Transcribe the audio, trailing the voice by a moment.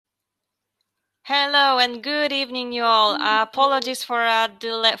Hello and good evening, you all. Apologies for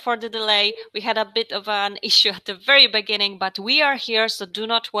the delay. We had a bit of an issue at the very beginning, but we are here, so do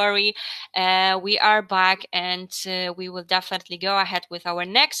not worry. We are back, and we will definitely go ahead with our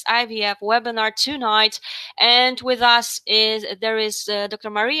next IVF webinar tonight. And with us is Dr.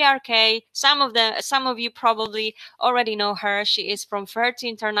 Maria RK. Some of you probably already know her. She is from Fertility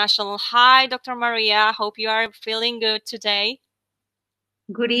International. Hi, Dr. Maria. Hope you are feeling good today.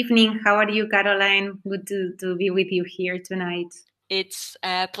 Good evening. How are you, Caroline? Good to be with you here tonight. It's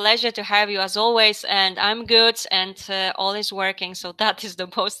a pleasure to have you as always, and I'm good and all is working, so that is the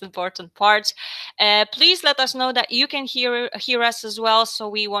most important part. Please let us know that you can hear us as well, so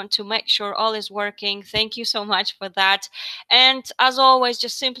we want to make sure all is working. Thank you so much for that. And as always,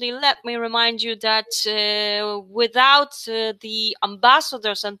 just simply let me remind you that without the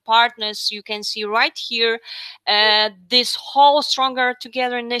ambassadors and partners you can see right here, this whole Stronger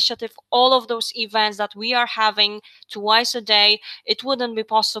Together initiative, all of those events that we are having twice a day, it wouldn't be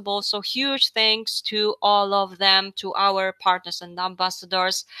possible. So huge thanks to all of them, to our partners and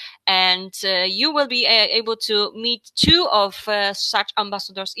ambassadors. And you will be able to meet two of such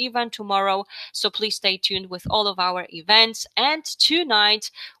ambassadors even tomorrow. So please stay tuned with all of our events. And tonight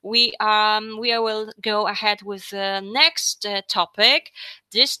we will go ahead with the next topic.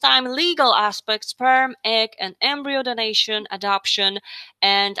 This time, legal aspects, sperm, egg, and embryo donation, adoption.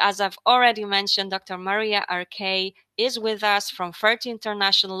 And as I've already mentioned, Dr. Maria RK is with us from Fertility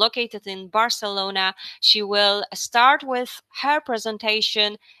International, located in Barcelona. She will start with her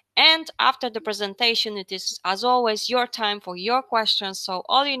presentation, and after the presentation, it is, as always, your time for your questions. So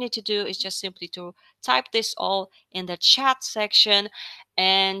all you need to do is just simply to type this all in the chat section,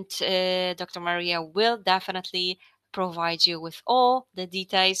 and Dr. Maria will definitely provide you with all the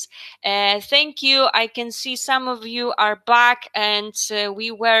details. Thank you. I can see some of you are back, and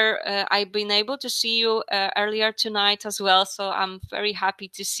I've been able to see you earlier tonight as well. So I'm very happy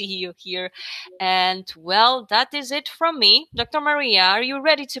to see you here. And well, that is it from me. Dr. Maria, are you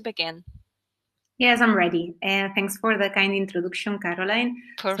ready to begin? Yes, I'm ready. Thanks for the kind introduction, Caroline.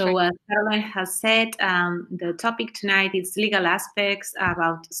 Perfect. So, as Caroline has said, the topic tonight is legal aspects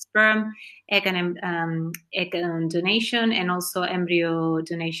about sperm, egg donation, and also embryo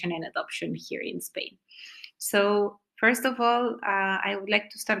donation and adoption here in Spain. So, first of all, I would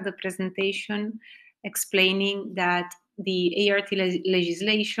like to start the presentation explaining that the ART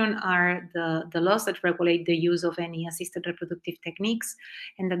legislation are the laws that regulate the use of any assisted reproductive techniques,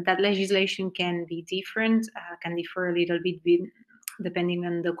 and that legislation can be different, can differ a little bit depending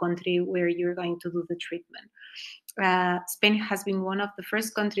on the country where you're going to do the treatment. Spain has been one of the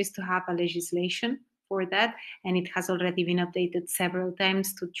first countries to have a legislation for that, and it has already been updated several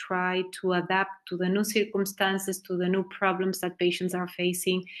times to try to adapt to the new circumstances, to the new problems that patients are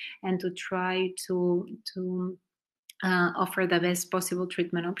facing, and to try to offer the best possible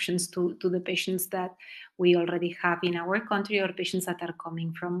treatment options to the patients that we already have in our country or patients that are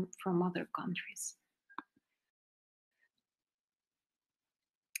coming from other countries.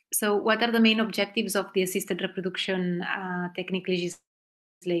 So what are the main objectives of the assisted reproduction technique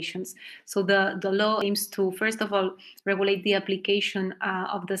legislations? So the law aims to, first of all, regulate the application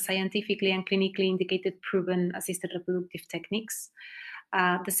of the scientifically and clinically indicated proven assisted reproductive techniques.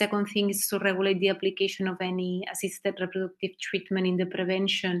 The second thing is to regulate the application of any assisted reproductive treatment in the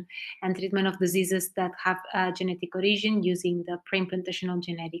prevention and treatment of diseases that have a genetic origin using the pre-implantational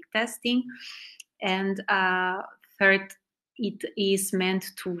genetic testing. And third, it is meant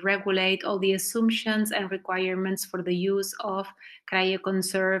to regulate all the assumptions and requirements for the use of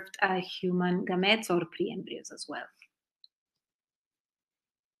cryoconserved human gametes or pre-embryos as well.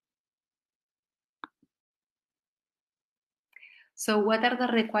 So what are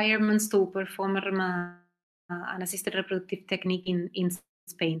the requirements to perform an assisted reproductive technique in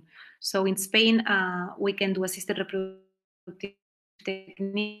Spain? So in Spain, we can do assisted reproductive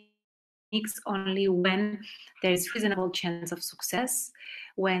techniques only when there is reasonable chance of success,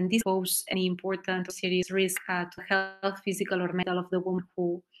 when this poses any important or serious risk to health, physical or mental of the woman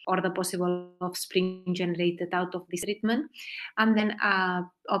or the possible offspring generated out of this treatment. And then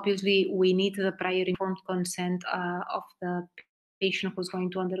obviously we need the prior informed consent of the patient who's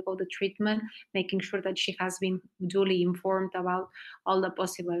going to undergo the treatment, making sure that she has been duly informed about all the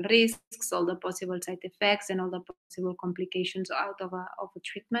possible risks, all the possible side effects, and all the possible complications out of a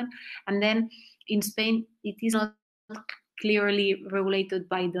treatment. And then in Spain, it is not clearly regulated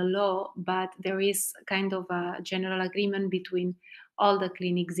by the law, but there is kind of a general agreement between all the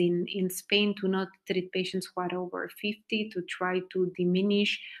clinics in Spain to not treat patients who are over 50, to try to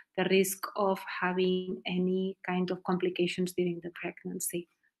diminish the risk of having any kind of complications during the pregnancy.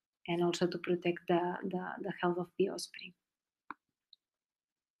 and also to protect the health of the offspring.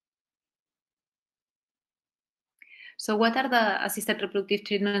 So what are the assisted reproductive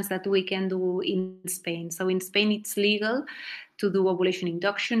treatments that we can do in Spain? So in Spain, it's legal to do ovulation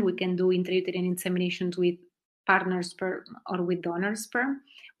induction. We can do intrauterine inseminations with partner sperm or with donor sperm.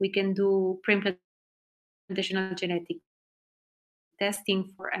 We can do pre-implantational genetic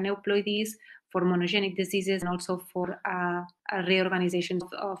testing for aneuploidies, for monogenic diseases, and also for a reorganization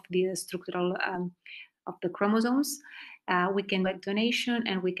of the structural of the chromosomes. We can do egg donation,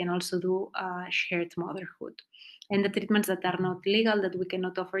 and we can also do shared motherhood. And the treatments that are not legal, that we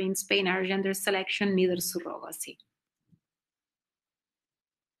cannot offer in Spain, are gender selection, neither surrogacy.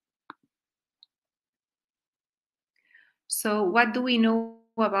 So what do we know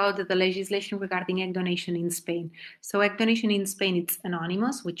about the legislation regarding egg donation in Spain? So egg donation in Spain, it's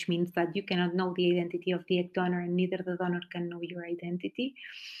anonymous, which means that you cannot know the identity of the egg donor and neither the donor can know your identity.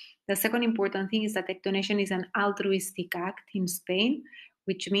 The second important thing is that egg donation is an altruistic act in Spain,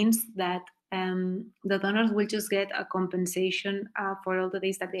 which means that the donors will just get a compensation for all the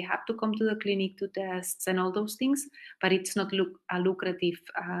days that they have to come to the clinic to tests and all those things, but it's not a lucrative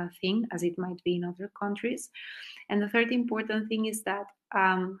thing as it might be in other countries. And the third important thing is that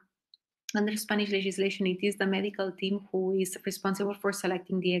under Spanish legislation, it is the medical team who is responsible for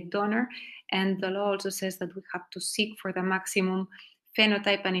selecting the egg donor. And the law also says that we have to seek for the maximum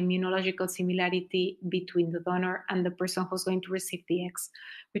phenotype and immunological similarity between the donor and the person who's going to receive the eggs,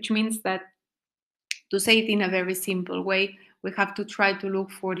 which means that, to say it in a very simple way, we have to try to look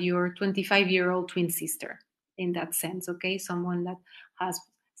for your 25-year-old twin sister in that sense, okay? Someone that has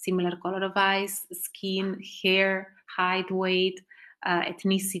similar color of eyes, skin, hair, height, weight,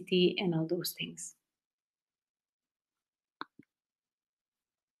 ethnicity, and all those things.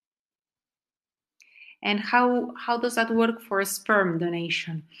 And how does that work for sperm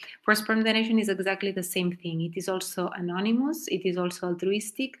donation? For sperm donation is exactly the same thing. It is also anonymous, it is also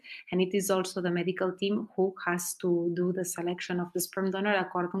altruistic, and it is also the medical team who has to do the selection of the sperm donor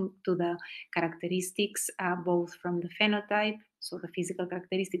according to the characteristics, both from the phenotype, so the physical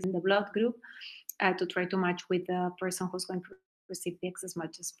characteristics in the blood group, to try to match with the person who's going to receive the eggs as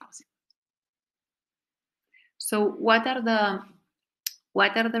much as possible. So what are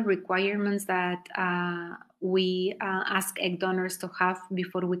the requirements that we ask egg donors to have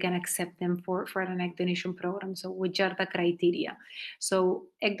before we can accept them for an egg donation program? So which are the criteria? So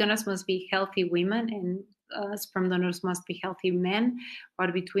egg donors must be healthy women, and sperm donors must be healthy men,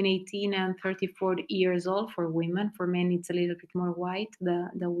 or between 18 and 34 years old for women. For men, it's a little bit more wide, the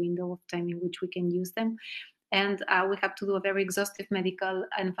window of time in which we can use them. And we have to do a very exhaustive medical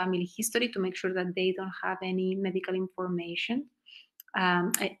and family history to make sure that they don't have any medical information.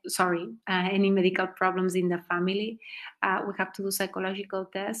 Any medical problems in the family. We have to do psychological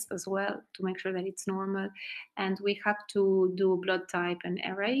tests as well to make sure that it's normal. And we have to do blood type and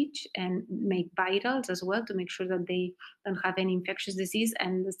RH and make vitals as well to make sure that they don't have any infectious disease,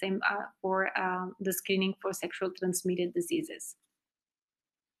 and the same for the screening for sexual transmitted diseases.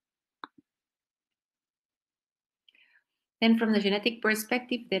 Then from the genetic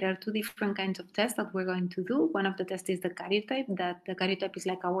perspective, there are two different kinds of tests that we're going to do. One of the tests is the karyotype, that the karyotype is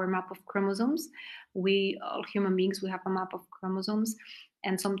like our map of chromosomes. We, all human beings, we have a map of chromosomes,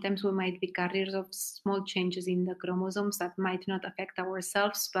 and sometimes we might be carriers of small changes in the chromosomes that might not affect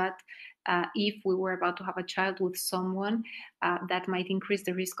ourselves, but if we were about to have a child with someone, that might increase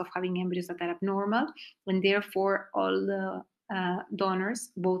the risk of having embryos that are abnormal, and therefore all the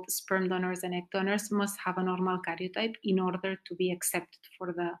donors, both sperm donors and egg donors, must have a normal karyotype in order to be accepted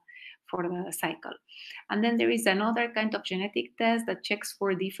for the cycle. And then there is another kind of genetic test that checks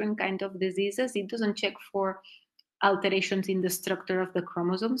for different kind of diseases. It doesn't check for alterations in the structure of the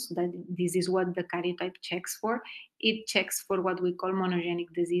chromosomes. That this is what the karyotype checks for. It checks for what we call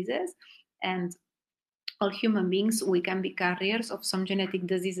monogenic diseases, and all human beings, we can be carriers of some genetic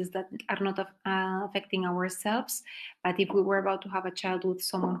diseases that are not affecting ourselves. But if we were about to have a child with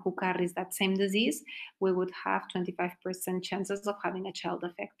someone who carries that same disease, we would have 25% chances of having a child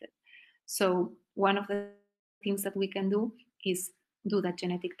affected. So one of the things that we can do is do that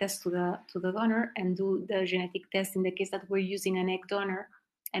genetic test to the donor, and do the genetic test in the case that we're using an egg donor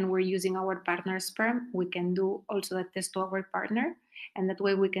and we're using our partner's sperm. We can do also that test to our partner, and that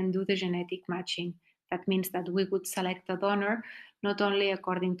way we can do the genetic matching. That means that we would select a donor not only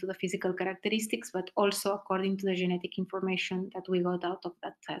according to the physical characteristics, but also according to the genetic information that we got out of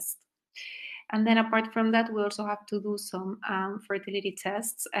that test. And then apart from that, we also have to do some fertility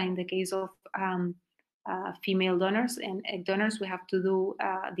tests in the case of female donors and egg donors, we have to do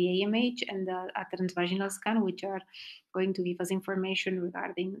the AMH and a transvaginal scan, which are going to give us information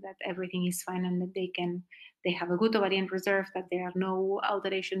regarding that everything is fine and that they have a good ovarian reserve, that there are no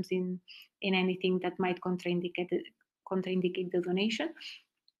alterations in anything that might contraindicate the donation.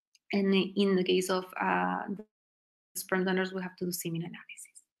 And in the case of the sperm donors, we have to do semen analysis.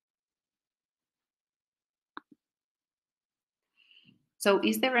 So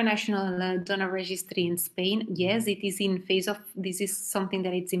is there a national donor registry in Spain? Yes, it is in phase of, this is something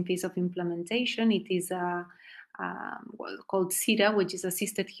that it's in phase of implementation. It is called SIRA, which is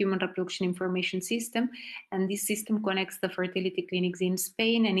Assisted Human Reproduction Information System. And this system connects the fertility clinics in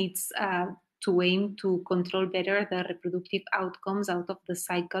Spain, and it's to aim to control better the reproductive outcomes out of the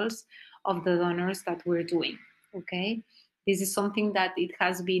cycles of the donors that we're doing, okay? This is something that it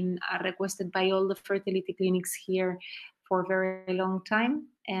has been requested by all the fertility clinics here for a very long time,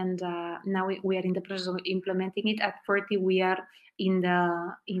 and now we are in the process of implementing it. At 40, we are in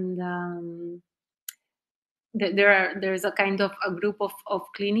there's a kind of a group of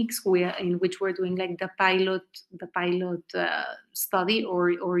clinics in which we're doing like the pilot study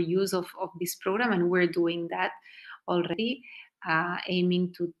or use of this program, and we're doing that already,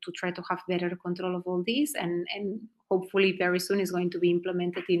 aiming to try to have better control of all this, and hopefully very soon is going to be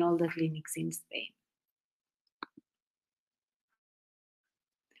implemented in all the clinics in Spain.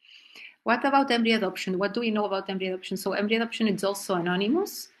 What about embryo adoption? What do we know about embryo adoption? So embryo adoption is also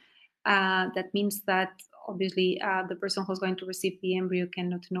anonymous. That means that obviously the person who's going to receive the embryo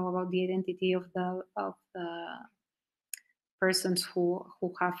cannot know about the identity of the persons who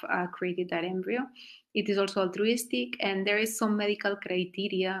have created that embryo. It is also altruistic, and there is some medical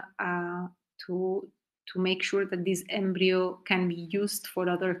criteria to make sure that this embryo can be used for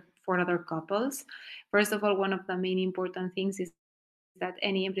other couples. First of all, one of the main important things is that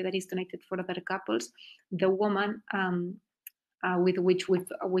any embryo that is donated for other couples, the woman with which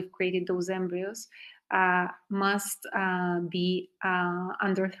we've created those embryos must be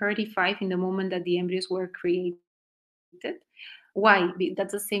under 35 in the moment that the embryos were created. Why?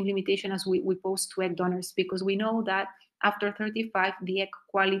 That's the same limitation as we pose to egg donors, because we know that after 35, the egg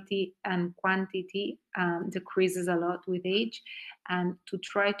quality and quantity decreases a lot with age, and to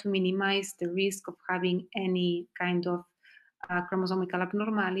try to minimize the risk of having any kind of chromosomical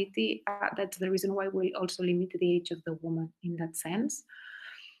abnormality, that's the reason why we also limit the age of the woman in that sense.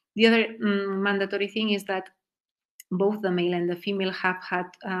 The other mandatory thing is that both the male and the female have had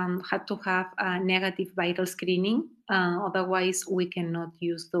to have a negative vital screening. Otherwise, we cannot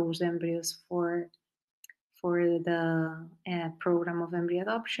use those embryos for the program of embryo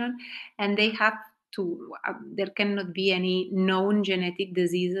adoption, and they have to. There cannot be any known genetic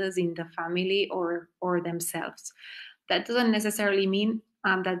diseases in the family or themselves. That doesn't necessarily mean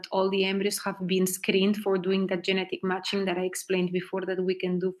that all the embryos have been screened for doing that genetic matching that I explained before that we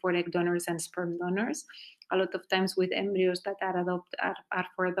can do for egg donors and sperm donors. A lot of times with embryos that are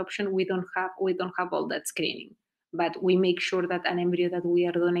for adoption, we don't have all that screening, but we make sure that an embryo that we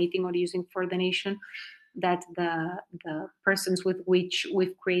are donating or using for donation, that the persons with which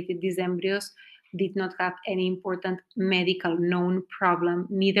we've created these embryos did not have any important medical known problem,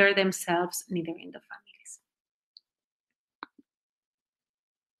 neither themselves, neither in the families.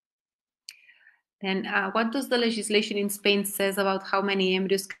 Then what does the legislation in Spain says about how many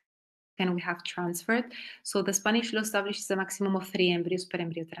embryos can we have transferred? So the Spanish law establishes a maximum of 3 embryos per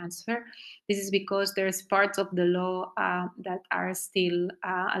embryo transfer. This is because there's parts of the law that are still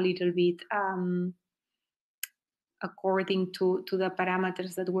a little bit according to the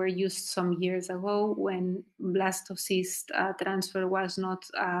parameters that were used some years ago when blastocyst transfer was not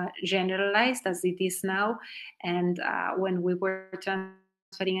generalized as it is now. And when we were transferring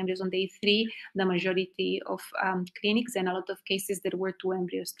embryos on day 3, the majority of clinics, and a lot of cases, there were 2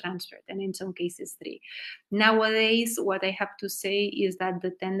 embryos transferred, and in some cases 3. Nowadays, what I have to say is that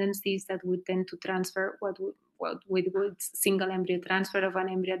the tendency is that we tend to transfer with single embryo transfer of an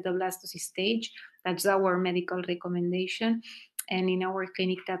embryo at the blastocyst stage. That's our medical recommendation. And in our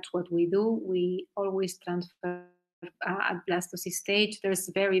clinic, that's what we do. We always transfer at blastocyst stage. There's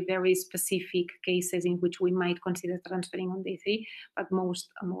very, very specific cases in which we might consider transferring on day 3, but most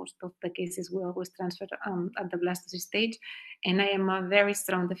of the cases we always transfer at the blastocyst stage. And I am a very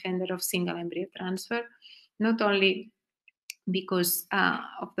strong defender of single embryo transfer, not only because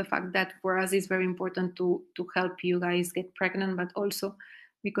of the fact that for us it's very important to help you guys get pregnant, but also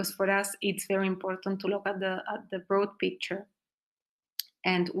because for us it's very important to look at the broad picture.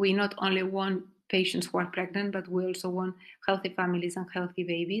 And we not only want patients who are pregnant, but we also want healthy families and healthy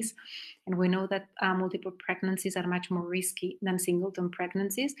babies. And we know that multiple pregnancies are much more risky than singleton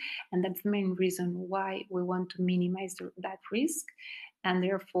pregnancies. And that's the main reason why we want to minimize that risk. And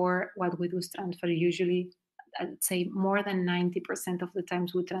therefore, what we do is transfer usually, I'd say more than 90% of the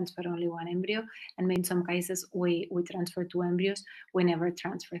times we transfer only one embryo. And maybe in some cases we transfer 2 embryos. We never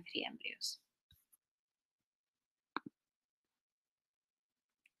transfer 3 embryos.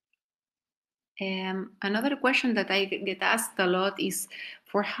 Another question that I get asked a lot is,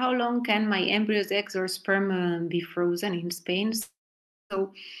 for how long can my embryos, eggs, or sperm be frozen in Spain?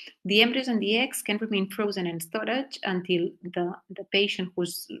 So the embryos and the eggs can remain frozen in storage until the patient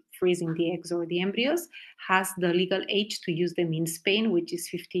who's freezing the eggs or the embryos has the legal age to use them in Spain, which is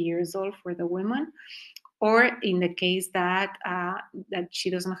 50 years old for the woman, or in the case that that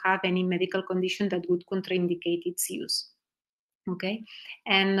she doesn't have any medical condition that would contraindicate its use. Okay,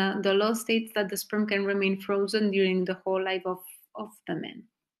 and the law states that the sperm can remain frozen during the whole life of the man.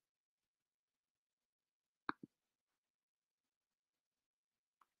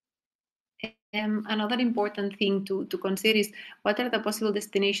 Another important thing to consider is, what are the possible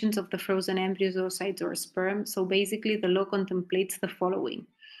destinations of the frozen embryos, oocytes, or sperm. So basically, the law contemplates the following: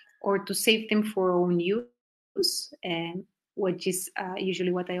 or to save them for own use, which is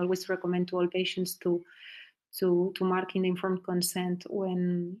usually what I always recommend to all patients to mark in the informed consent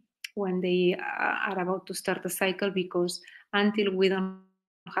when they are about to start the cycle, because until we don't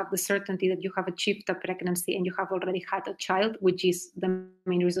have the certainty that you have achieved a pregnancy and you have already had a child, which is the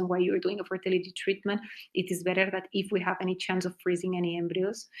main reason why you're doing a fertility treatment, it is better that if we have any chance of freezing any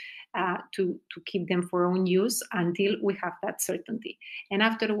embryos, to keep them for own use until we have that certainty. And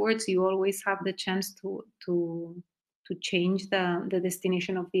afterwards, you always have the chance to change the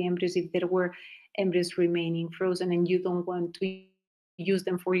destination of the embryos if there were embryos remaining frozen and you don't want to use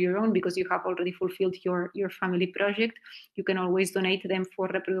them for your own because you have already fulfilled your family project. You can always donate them for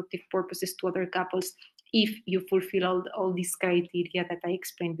reproductive purposes to other couples if you fulfill all these criteria that I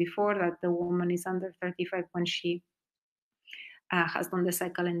explained before, that the woman is under 35 when she has done the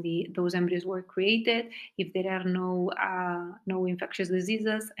cycle and those embryos were created, if there are no infectious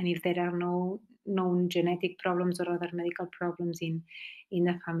diseases, and if there are no known genetic problems or other medical problems in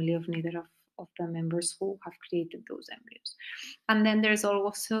the family of neither of the members who have created those embryos. And then there's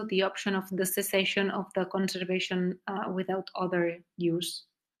also the option of the cessation of the conservation without other use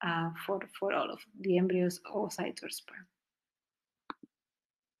for all of the embryos, oocytes, or sperm.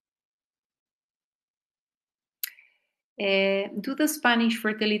 Do the Spanish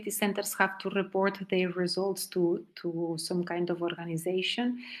fertility centers have to report their results to some kind of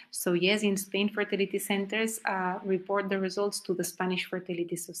organization? So yes, in Spain, fertility centers report the results to the Spanish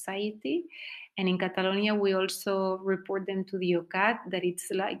Fertility Society. And in Catalonia, we also report them to the OCAT, that it's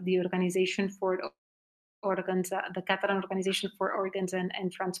like the organization for organs, the Catalan Organization for Organs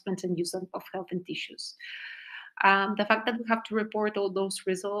and Transplants and Use of Health and Tissues. The fact that we have to report all those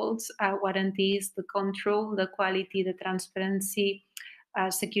results guarantees the control, the quality, the transparency,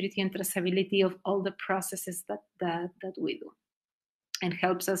 security, and traceability of all the processes that we do, and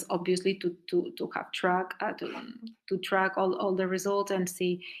helps us obviously to have track to track all the results and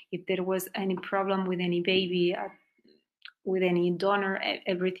see if there was any problem with any baby. With any donor,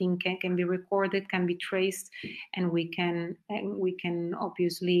 everything can be recorded, can be traced, and we can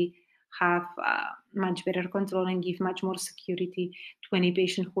obviously have much better control and give much more security to any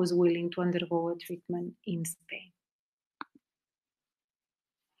patient who is willing to undergo a treatment in Spain.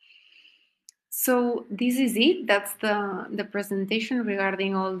 So this is it. That's the presentation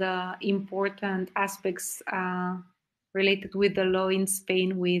regarding all the important aspects related with the law in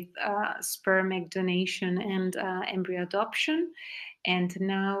Spain with sperm, egg donation, and embryo adoption. And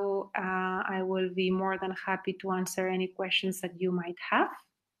now I will be more than happy to answer any questions that you might have.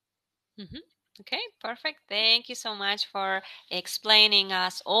 Mm-hmm. Okay, perfect. Thank you so much for explaining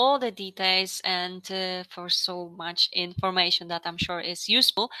us all the details and for so much information that I'm sure is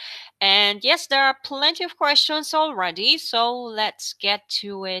useful. And yes, there are plenty of questions already, so let's get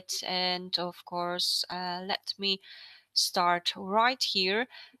to it. And of course, let me start right here.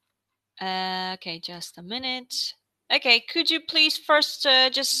 Okay, just a minute. Okay, could you please first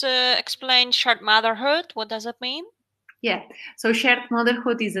just explain shared motherhood? What does it mean? Yeah, so shared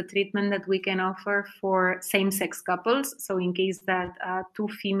motherhood is a treatment that we can offer for same-sex couples. So in case that two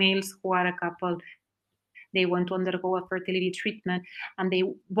females who are a couple, they want to undergo a fertility treatment and they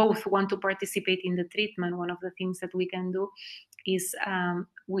both want to participate in the treatment, one of the things that we can do is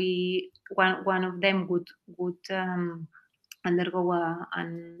one of them would undergo a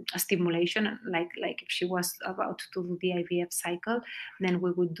stimulation, like if she was about to do the IVF cycle, then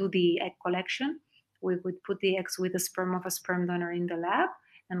we would do the egg collection. We would put the eggs with the sperm of a sperm donor in the lab,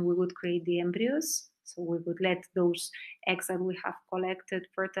 and we would create the embryos. So we would let those eggs that we have collected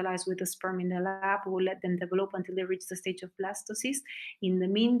fertilize with the sperm in the lab. We'll let them develop until they reach the stage of blastocyst. In the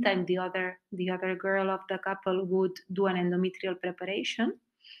meantime, the other girl of the couple would do an endometrial preparation,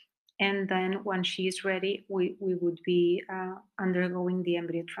 and then when she is ready, we would be undergoing the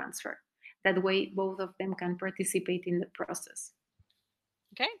embryo transfer. That way, both of them can participate in the process.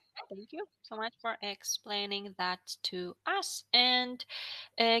 Okay, thank you so much for explaining that to us. And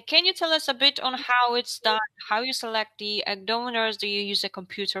can you tell us a bit on how it's done, how you select the egg donors? Do you use a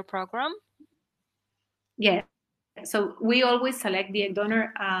computer program? Yeah. So we always select the egg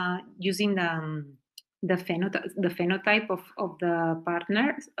donor using the phenotype of the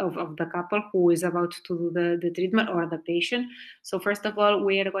partner of the couple who is about to do the treatment, or the patient. So first of all,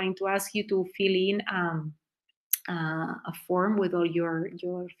 we are going to ask you to fill in a form with all your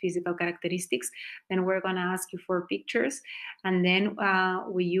physical characteristics. Then we're going to ask you for pictures, and then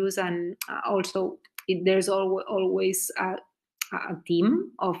we use an also there's always a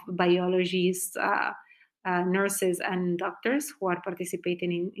team of biologists, nurses and doctors who are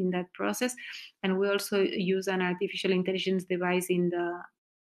participating in that process. And we also use an artificial intelligence device in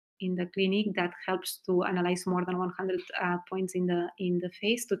the clinic that helps to analyze more than 100 points in the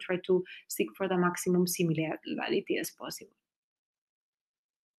face to try to seek for the maximum similarity as possible.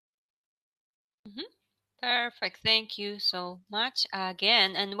 Mhm. Perfect. Thank you so much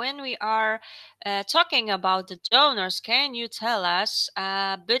again. And when we are talking about the donors, can you tell us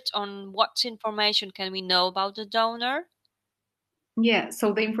a bit on what information can we know about the donor? Yeah,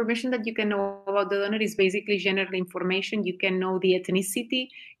 so the information that you can know about the donor is basically general information. You can know the ethnicity,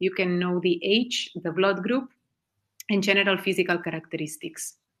 you can know the age, the blood group, and general physical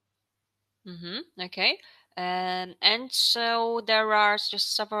characteristics. Okay. And so there are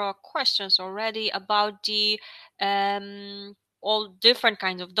just several questions already about the all different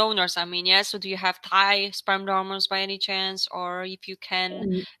kinds of donors. I mean, yes. So do you have Thai sperm donors by any chance, or if you can,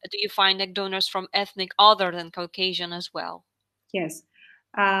 do you find like donors from ethnic other than Caucasian as well? Yes.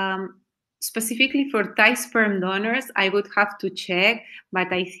 Um, Specifically for Thai sperm donors, I would have to check,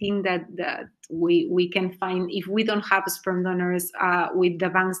 but I think that we can find, if we don't have sperm donors with the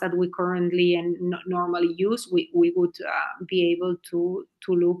banks that we currently and normally use, we would be able to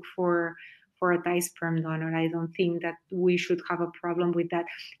look for a Thai sperm donor. I don't think that we should have a problem with that.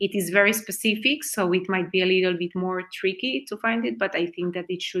 It is very specific, so it might be a little bit more tricky to find it, but I think that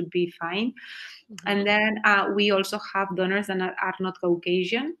it should be fine. Mm-hmm. And then we also have donors that are not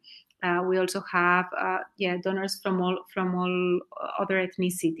Caucasian. We also have donors from all other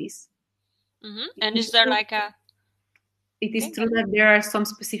ethnicities. And It's is there true, like a it is okay? Go true that there are some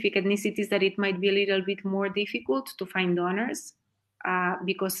specific ethnicities that it might be a little bit more difficult to find donors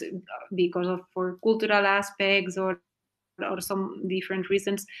because of for cultural aspects or some different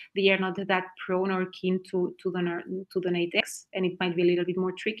reasons, they are not that prone or keen to donate eggs, and it might be a little bit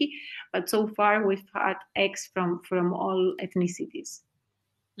more tricky. But so far, we've had eggs from all ethnicities.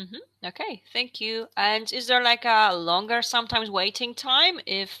 Okay, thank you. And is there like a longer sometimes waiting time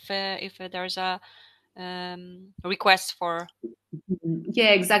if there's a request for?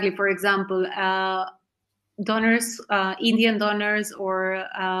 Yeah, exactly. For example, donors, Indian donors or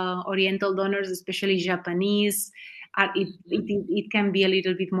Oriental donors, especially Japanese, it can be a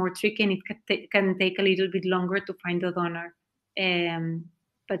little bit more tricky, and it can take a little bit longer to find a donor.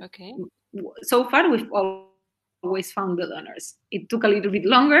 But Okay, so far, we've always found the donors. It took a little bit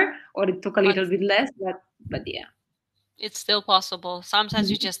longer, or it took a but little bit less, but yeah. it's still possible.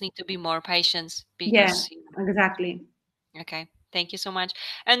 Sometimes you just need to be more patient Yeah, because exactly. okay, thank you so much.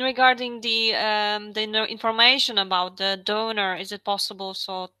 And regarding the information about the donor, is it possible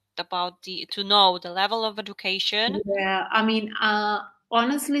so about the to know the level of education? Yeah, I mean,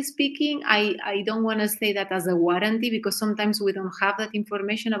 honestly speaking, I don't want to say that as a warranty, because sometimes we don't have that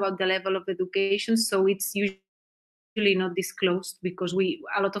information about the level of education, so it's usually not disclosed because we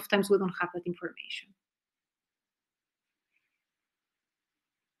a lot of times we don't have that information.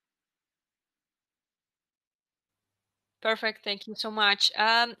 Perfect. Thank you so much.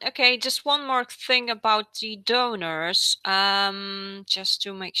 Okay, just one more thing about the donors. Just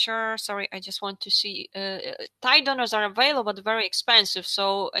to make sure. Sorry, I just want to see. Thai donors are available, but very expensive.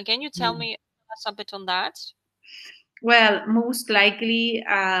 So, can you tell Mm. me us a bit on that? Well, most likely,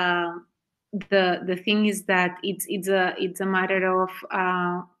 the thing is that it's a matter of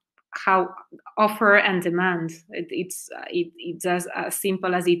how offer and demand. It's as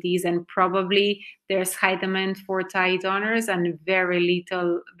simple as it is, and probably there's high demand for Thai donors and very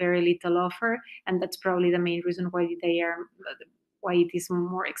little offer, and that's probably the main reason why it is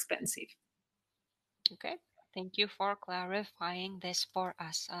more expensive. Okay. Thank you for clarifying this for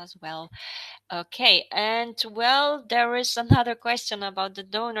us as well. Okay, and well, there is another question about the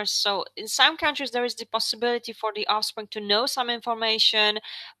donors. So, in some countries, there is the possibility for the offspring to know some information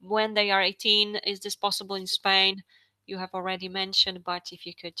when they are 18. Is this possible in Spain? You have already mentioned, but if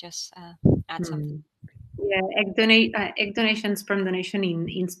you could just add something. Hmm. Yeah, egg donation, sperm donation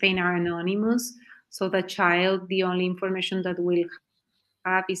in Spain are anonymous. So the child, the only information that will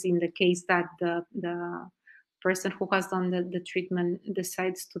have is in the case that the person who has done the treatment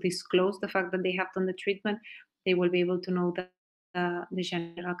decides to disclose the fact that they have done the treatment, they will be able to know the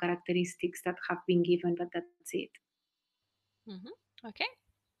general characteristics that have been given, but that's it. Okay,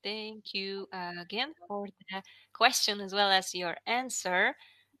 thank you again for the question as well as your answer.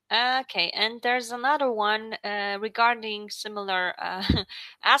 Okay, and there's another one regarding similar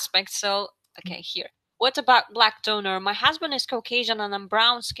aspects. So, okay, here. What about black donor? My husband is Caucasian and I'm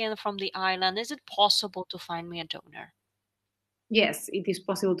brown skin from the island. Is it possible to find me a donor? Yes, it is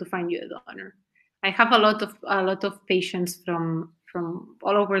possible to find you a donor. I have a lot of patients from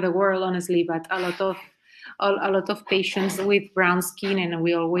all over the world, honestly, but a lot of patients with brown skin, and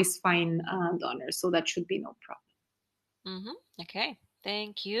we always find donors, so that should be no problem. Okay,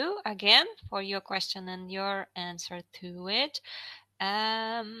 thank you again for your question and your answer to it.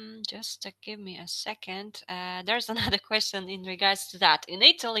 Just give me a second. There's another question in regards to that. In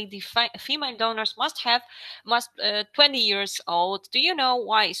Italy, the female donors must 20 years old. Do you know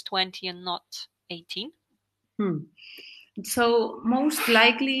why it's 20 and not 18? Hmm. So most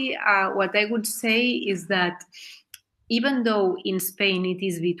likely, what I would say is that even though in Spain it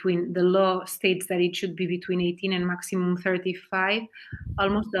is between the law states that it should be between 18 and maximum 35,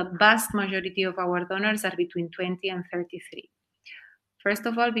 almost the vast majority of our donors are between 20 and 33. First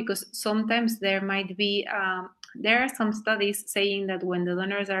of all, because sometimes there are some studies saying that when the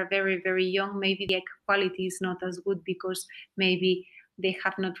donors are very young, maybe the egg quality is not as good because maybe they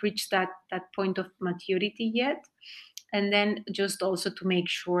have not reached that point of maturity yet. And then just also to make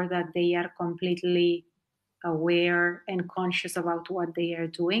sure that they are completely aware and conscious about what they are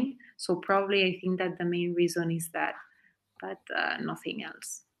doing. So probably I think that the main reason is that, but nothing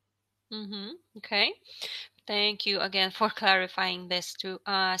else. Okay. Thank you again for clarifying this to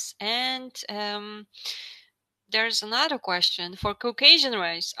us. And there's another question. For Caucasian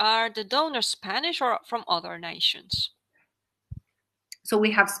race, are the donors Spanish or from other nations? So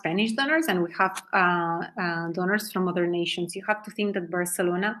we have Spanish donors and we have donors from other nations. You have to think that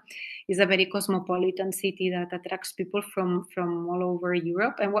Barcelona is a very cosmopolitan city that attracts people from all over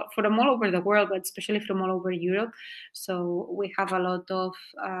Europe and from all over the world, but especially from all over Europe. So we have a lot of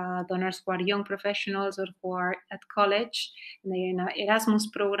donors who are young professionals or who are at college, and they are in Erasmus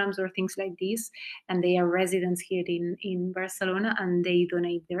programs or things like this, and they are residents here in Barcelona, and they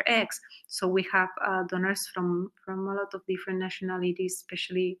donate their eggs. So we have donors from a lot of different nationalities,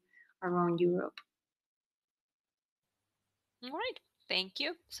 especially around Europe. All right. Thank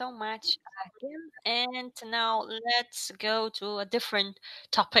you so much again. And now let's go to a different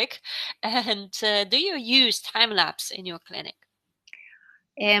topic. And do you use time lapse in your clinic?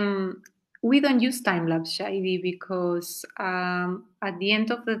 Um, we don't use time lapse, Shaivi, because at the end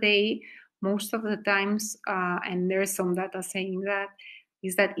of the day, most of the times, and there's some data saying that,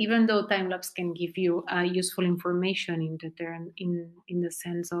 is that even though time lapse can give you useful information in the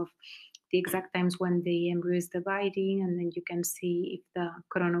sense of the exact times when the embryo is dividing, and then you can see if the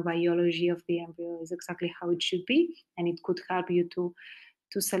chronobiology of the embryo is exactly how it should be, and it could help you to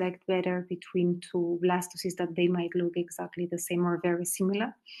select better between two blastocysts that they might look exactly the same or very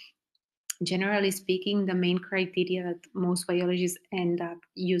similar. Generally speaking, the main criteria that most biologists end up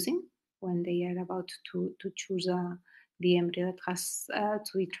using when they are about to choose the embryo that has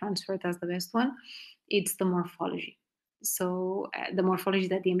to be transferred as the best one, it's the morphology. So the morphology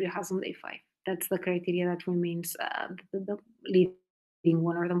that the embryo has on day 5. That's the criteria that remains the leading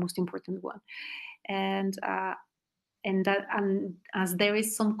one or the most important one. And and as there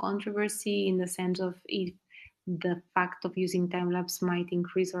is some controversy in the sense of if the fact of using time lapse might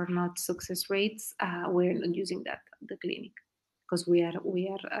increase or not success rates, we're not using that at the clinic because we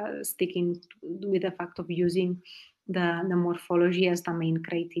are sticking with the fact of using the morphology as the main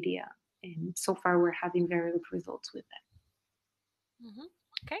criteria, and so far we're having very good results with that. Mhm.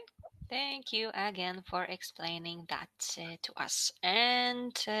 Okay. Thank you again for explaining that to us.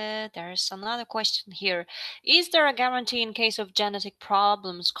 And there's another question here. Is there a guarantee in case of genetic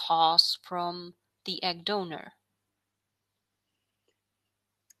problems caused from the egg donor?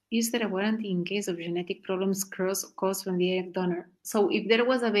 Is there a warranty in case of genetic problems caused from the egg donor? So if there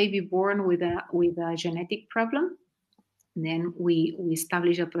was a baby born with a genetic problem, then we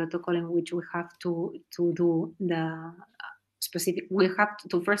establish a protocol in which we have to do the specific. We have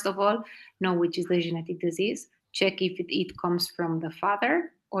to first of all know which is the genetic disease, check if it comes from the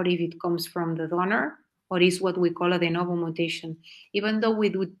father or if it comes from the donor, or is what we call a de novo mutation. Even though we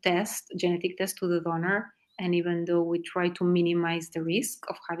do genetic test to the donor, and even though we try to minimize the risk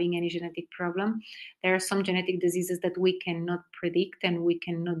of having any genetic problem, there are some genetic diseases that we cannot predict and we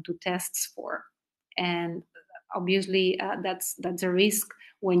cannot do tests for. And obviously, that's a risk.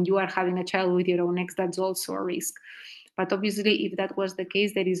 When you are having a child with your own ex, that's also a risk. But obviously, if that was the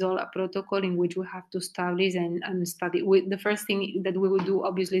case, there is all a protocol in which we have to establish and study. The first thing that we would do,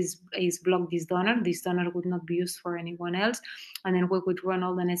 obviously, is block this donor. This donor would not be used for anyone else, and then we would run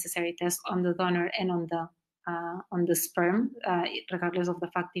all the necessary tests on the donor and on the sperm, regardless of the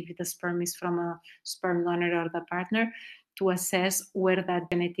fact if the sperm is from a sperm donor or the partner, to assess where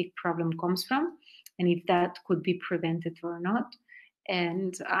that genetic problem comes from and if that could be prevented or not.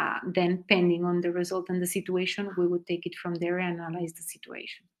 And then, depending on the result and the situation, we would take it from there and analyze the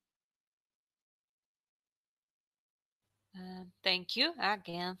situation. Thank you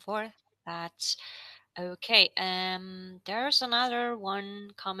again for that. Okay, there's another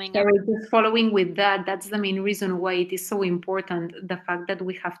one coming up. Sorry, just following with that, that's the main reason why it is so important, the fact that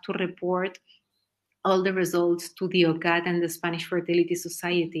we have to report all the results to the OCAT and the Spanish Fertility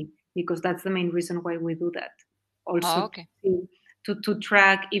Society, because that's the main reason why we do that. Oh, Also okay. to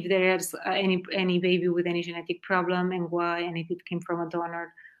track if there's any baby with any genetic problem and why, and if it came from a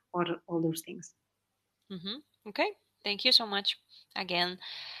donor or all those things. Okay, thank you so much again.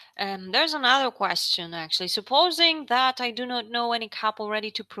 There's another question actually. Supposing that I do not know any couple ready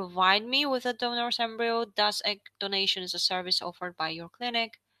to provide me with a donor's embryo, does egg donation is a service offered by your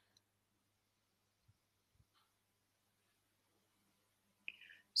clinic?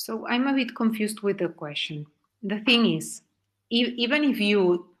 So I'm a bit confused with the question. The thing is, even if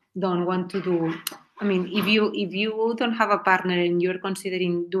you don't want to do, I mean, if you don't have a partner and you're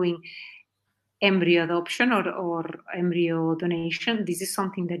considering doing embryo adoption or embryo donation, this is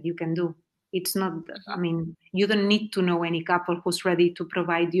something that you can do. It's not, I Mm-hmm. mean, you don't need to know any couple who's ready to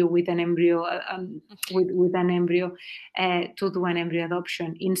provide you with an embryo, Okay. with an embryo to do an embryo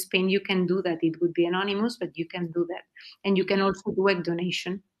adoption. In Spain, you can do that. It would be anonymous, but you can do that. And you can Mm-hmm. also do egg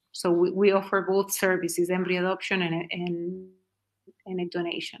donation. So we offer both services, embryo adoption and egg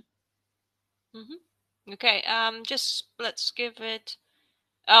donation. Mm-hmm. Okay. Just let's give it.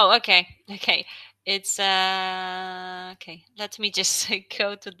 Oh, okay. Okay. It's okay. Let me just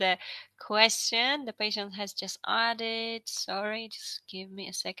go to the question the patient has just added. Sorry, just give me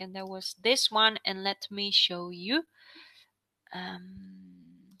a second. There was this one, and let me show you.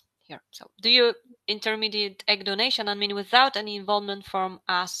 Here. So, do you intermediate egg donation? I mean, without any involvement from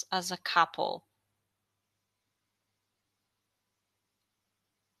us as a couple.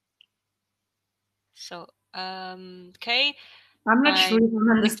 So, okay. I'm not sure I if I'm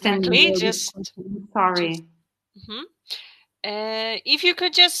understanding exactly well this just question. just. Sorry. Mhm. If you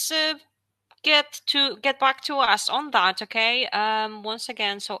could just get back to us on that, okay? Once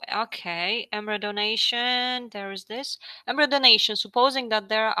again, so okay, embryo donation. There is this embryo donation. Supposing that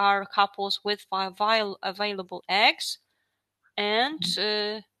there are couples with available eggs, and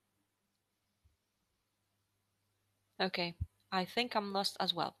okay, I think I'm lost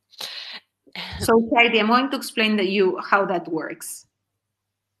as well. So, Heidi, I'm going to explain to you how that works.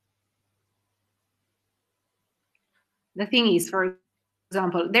 The thing is, for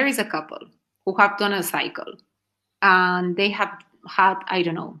example, there is a couple who have done a cycle and they have had, I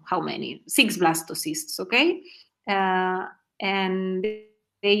don't know how many, 6 blastocysts, okay? And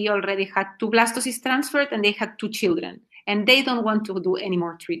they already had 2 blastocysts transferred and they had 2 children. And they don't want to do any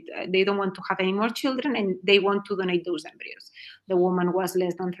more they don't want to have any more children and they want to donate those embryos. The woman was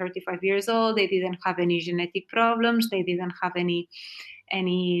less than 35 years old. They didn't have any genetic problems. They didn't have any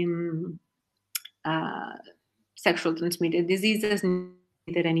uh, sexual transmitted diseases,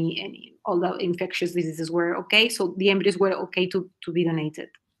 neither any all the infectious diseases were okay. So the embryos were okay to be donated.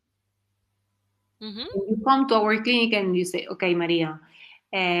 Mm-hmm. You come to our clinic and you say, okay, Maria,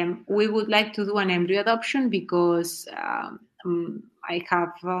 we would like to do an embryo adoption because I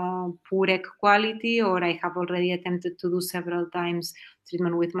have poor egg quality, or I have already attempted to do several times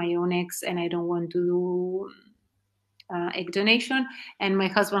treatment with my own eggs, and I don't want to do egg donation, and my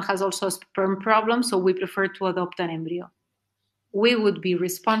husband has also a sperm problem, so we prefer to adopt an embryo. We would be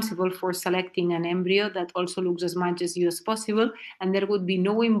responsible for selecting an embryo that also looks as much as you as possible, and there would be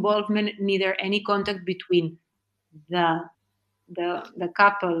no involvement, neither any contact between the the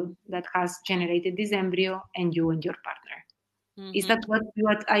couple that has generated this embryo and you and your partner. Is that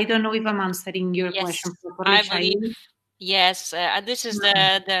what I don't know if I'm answering your question Yes, properly, I believe. Shiny? Yes, this is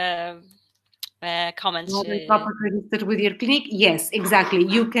the comments. Not a couple registered with your clinic? Yes, exactly.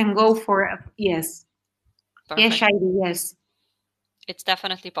 You can go for yes. Yes, Perfect. Shiny, yes. It's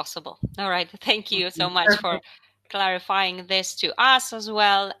definitely possible. All right. Thank you so Okay, much for perfect. clarifying this to us as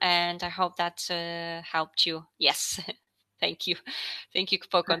well. And I hope that helped you. Yes. Thank you. Thank you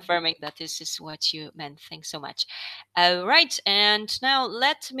for confirming that this is what you meant. Thanks so much. All right. And now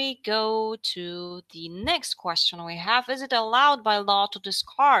let me go to the next question we have. Is it allowed by law to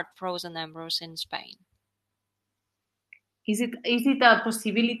discard frozen embryos in Spain? Is it a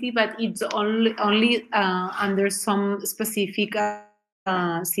possibility, but it's only under some specific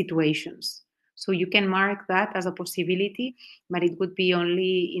situations. So you can mark that as a possibility, but it would be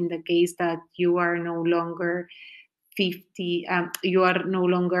only in the case that you are no longer 50, you are no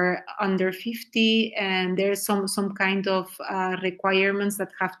longer under 50, and there's some kind of requirements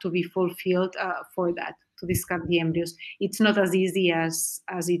that have to be fulfilled for that to discard the embryos. It's not as easy as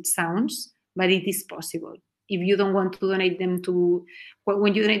it sounds, but it is possible. If you don't want to donate them to,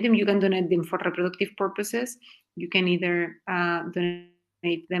 when you donate them, you can donate them for reproductive purposes. You can either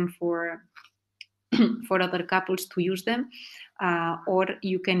donate them for for other couples to use them, or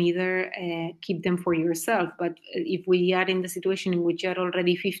you can either keep them for yourself. But if we are in the situation in which you are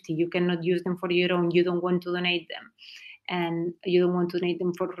already 50, you cannot use them for your own, you don't want to donate them, and you don't want to donate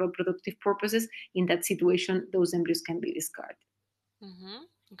them for reproductive purposes, in that situation, those embryos can be discarded.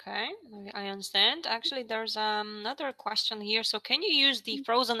 Okay, I understand. Actually, there's another question here. So, can you use the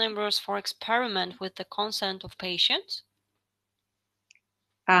frozen embryos for experiment with the consent of patients?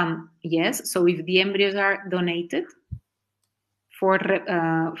 Yes. So if the embryos are donated for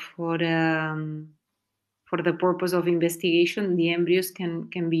for the purpose of investigation, the embryos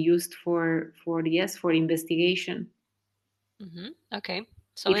can be used for yes, for investigation. Okay,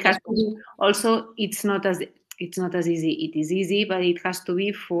 so It it is has to be possible. also. It's not as easy. It is easy, but it has to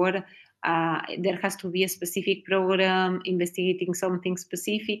be for. There has to be a specific program investigating something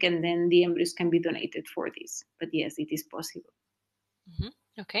specific, and then the embryos can be donated for this. But yes, it is possible.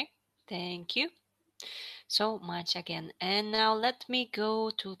 Okay, thank you so much again. And now let me go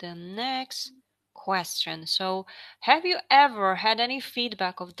to the next question. So, have you ever had any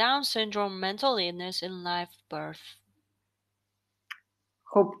feedback of Down syndrome, mental illness in live birth?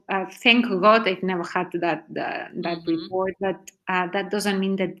 Hope, thank God I've never had that Mm-hmm. report, but that doesn't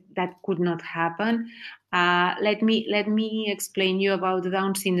mean that that could not happen. Let me explain you about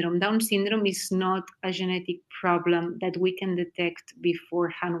Down syndrome. Down syndrome is not a genetic problem that we can detect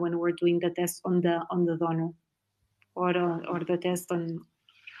beforehand when we're doing the test on the donor, or the test on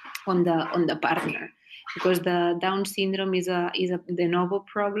the partner, because the Down syndrome is a de novo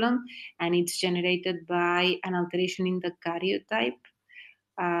problem, and it's generated by an alteration in the karyotype,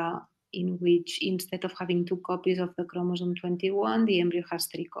 in which instead of having 2 copies of the chromosome 21, the embryo has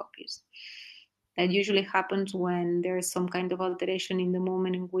 3 copies. That usually happens when there is some kind of alteration in the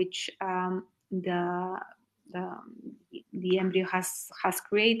moment in which the, the embryo has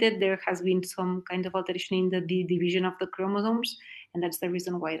created. There has been some kind of alteration in the division of the chromosomes, and that's the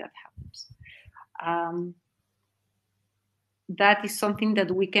reason why that happens. That is something that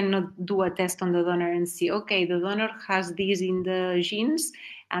we cannot do a test on the donor and see, okay, the donor has this in the genes,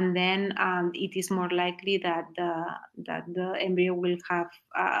 and then it is more likely that the embryo will have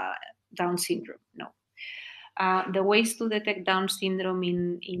Down syndrome. No. The ways to detect Down syndrome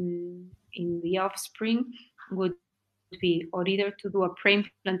in the offspring would be, or either to do a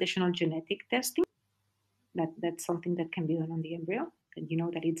pre-implantational genetic testing. That's something that can be done on the embryo. And you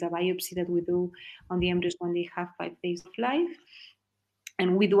know that it's a biopsy that we do on the embryos when they have 5 days of life.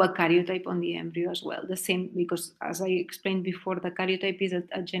 And we do a karyotype on the embryo as well. The same, because as I explained before, the karyotype is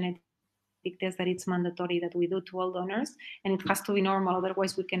a genetic test that it's mandatory that we do to all donors, and it has to be normal,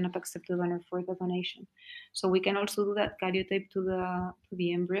 otherwise we cannot accept the donor for the donation. So we can also do that karyotype to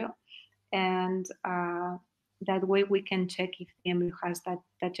the embryo, and that way we can check if the embryo has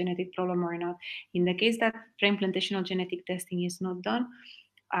that genetic problem or not. In the case that pre-implantational genetic testing is not done,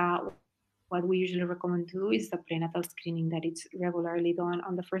 what we usually recommend to do is the prenatal screening, that it's regularly done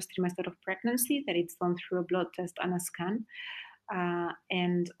on the first trimester of pregnancy, that it's done through a blood test and a scan.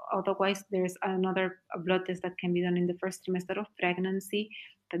 And otherwise, there's another blood test that can be done in the first trimester of pregnancy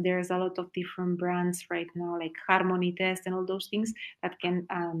that there's a lot of different brands right now, like Harmony Test and all those things that can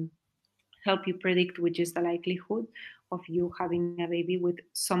help you predict which is the likelihood of you having a baby with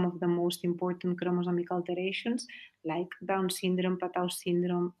some of the most important chromosomic alterations, like Down syndrome, Patau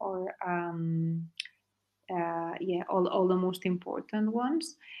syndrome, or all the most important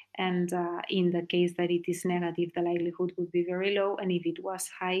ones. And in the case that it is negative, the likelihood would be very low. And if it was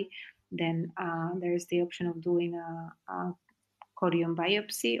high, then there is the option of doing a chorion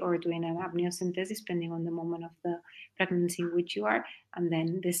biopsy or doing an amniocentesis, depending on the moment of the pregnancy in which you are, and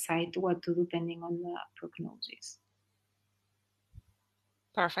then decide what to do depending on the prognosis.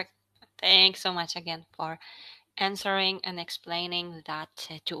 Perfect. Thanks so much again for answering and explaining that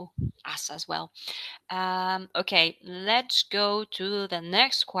to us as well. Okay, let's go to the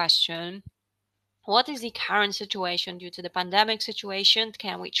next question. What is the current situation due to the pandemic situation?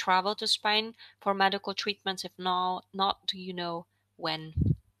 Can we travel to Spain for medical treatments? If not, do you know when?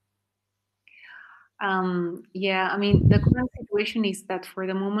 Yeah, I mean, the current situation is that for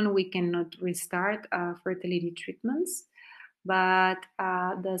the moment we cannot restart fertility treatments, but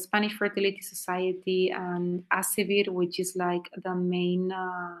the Spanish Fertility Society and ASEVIR, which is like the main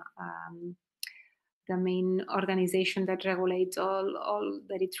organization that regulates all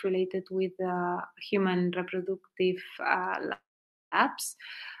that it's related with human reproductive labs,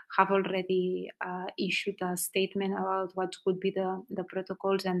 have already issued a statement about what could be the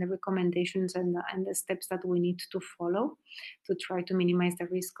protocols and the recommendations and the steps that we need to follow to try to minimize the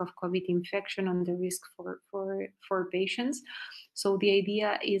risk of COVID infection and the risk for patients. So the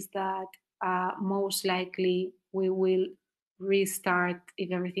idea is that most likely we will restart,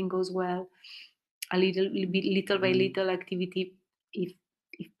 if everything goes well, a little by little activity, if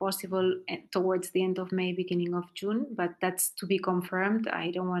possible, towards the end of May, beginning of June. But that's to be confirmed. I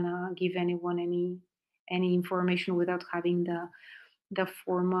don't want to give anyone any information without having the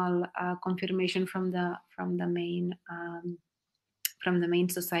formal confirmation from the main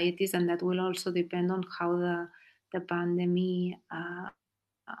societies, and that will also depend on how the pandemic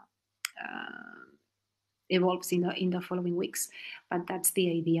evolves in the following weeks. But that's the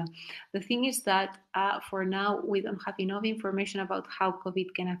idea. The thing is that for now we don't have enough information about how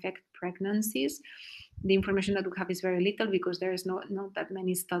COVID can affect pregnancies. The information that we have is very little because there is not that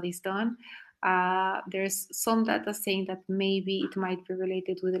many studies done. There's some data saying that maybe it might be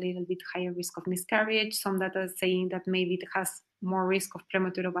related with a little bit higher risk of miscarriage. Some data saying that maybe it has more risk of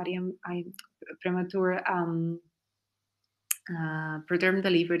premature preterm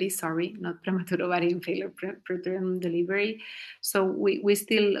delivery, sorry, not premature ovarian failure, preterm delivery. So we're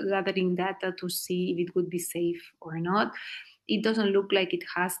still gathering data to see if it would be safe or not. It doesn't look like it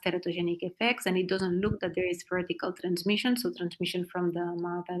has teratogenic effects, and it doesn't look that there is vertical transmission, so transmission from the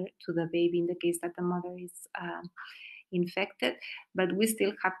mother to the baby in the case that the mother is infected. But we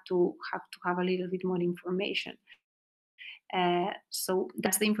still have to have a little bit more information. So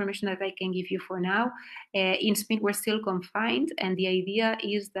that's the information that I can give you for now. In Spain, we're still confined, and the idea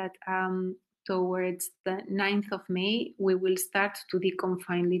is that towards the 9th of May, we will start to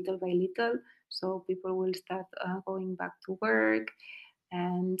deconfine little by little. So people will start going back to work,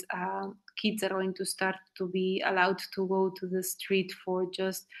 and kids are going to start to be allowed to go to the street for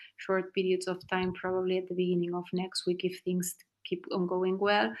just short periods of time, probably at the beginning of next week if things keep on going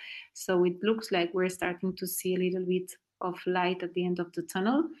well. So it looks like we're starting to see a little bit of light at the end of the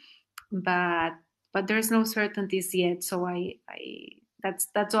tunnel, but there's no certainties yet. So I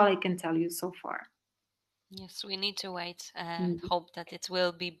that's all I can tell you so far. Yes, we need to wait and hope that it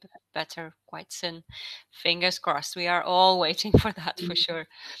will be better quite soon. Fingers crossed. We are all waiting for that for sure.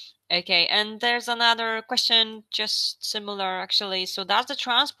 Okay, and there's another question just similar actually. So does the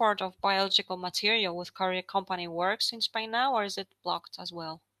transport of biological material with courier company works in Spain now, or is it blocked as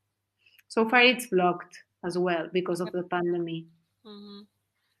well? So far, it's blocked as well because of the pandemic. Mm-hmm.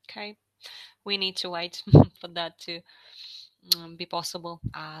 Okay, we need to wait for that to be possible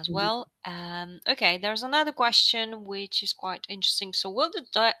as well. Okay, there's another question which is quite interesting. So, will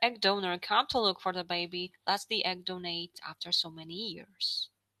the egg donor come to look for the baby? Does the egg donate after so many years?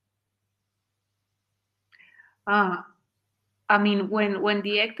 Ah, I mean, when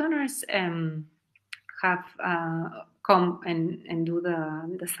the egg donors have come and do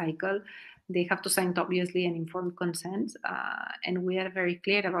the cycle, they have to sign obviously an informed consent, and we are very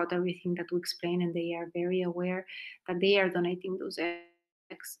clear about everything that we explain, and they are very aware that they are donating those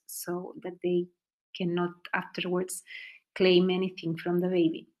eggs so that they cannot afterwards claim anything from the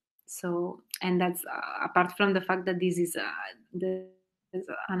baby. So, and that's apart from the fact that this is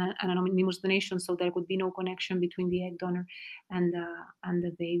an anonymous donation, so there could be no connection between the egg donor and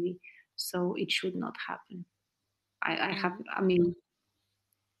the baby. So it should not happen. I have. I mean,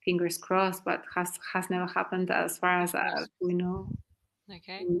 fingers crossed, but has never happened as far as Yes. we know.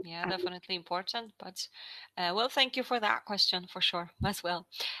 Okay. Yeah, definitely important. But well, thank you for that question for sure as well.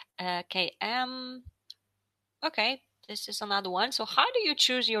 Okay. Okay. This is another one. So, how do you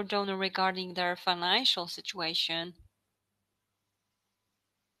choose your donor regarding their financial situation?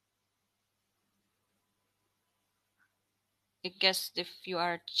 I guess if you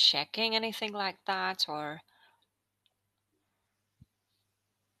are checking anything like that, or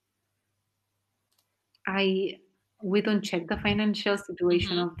We don't check the financial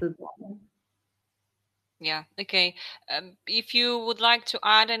situation mm-hmm. of the donor. Yeah, okay. If you would like to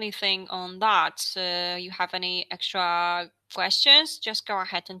add anything on that, you have any extra questions, just go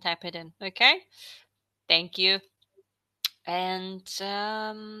ahead and type it in. Okay. Thank you. And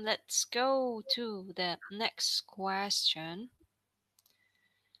let's go to the next question.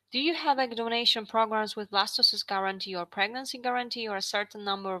 Do you have egg donation programs with blastocyst guarantee or pregnancy guarantee or a certain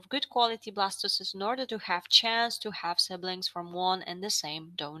number of good quality blastocysts in order to have chance to have siblings from one and the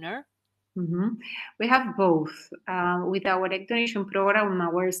same donor? Mhm. We have both. With our egg donation program,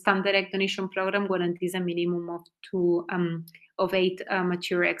 our standard egg donation program guarantees a minimum of eight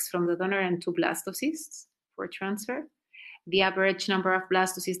mature eggs from the donor and two blastocysts for transfer. The average number of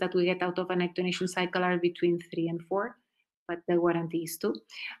blastocysts that we get out of an egg donation cycle are between 3 and 4, but the guarantee is 2.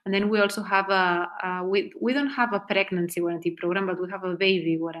 And then we also have we don't have a pregnancy guarantee program, but we have a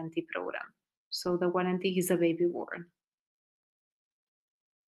baby guarantee program. So the guarantee is a baby born.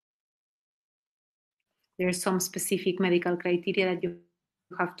 There's some specific medical criteria that you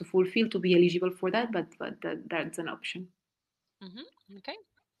have to fulfill to be eligible for that, but that's an option. Okay.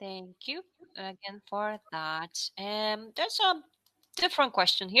 Thank you again for that. There's a different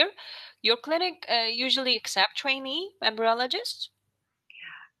question here. Your clinic usually accept trainee embryologists?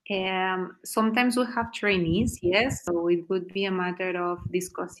 Sometimes we have trainees, yes. So it would be a matter of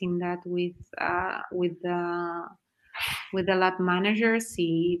discussing that with the lab manager,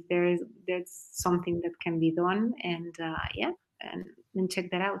 see if there's something that can be done, and yeah, and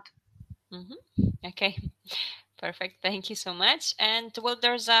check that out. Okay. Perfect. Thank you so much. And well,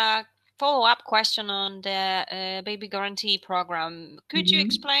 there's a follow-up question on the baby guarantee program. Could you Mhm.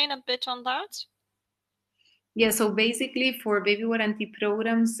 explain a bit on that? Yeah, so basically for baby warranty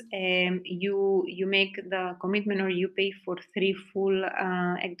programs, you make the commitment or you pay for 3 full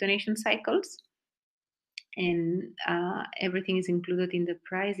egg donation cycles, and everything is included in the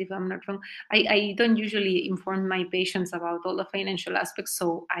price. If I'm not wrong, I don't usually inform my patients about all the financial aspects,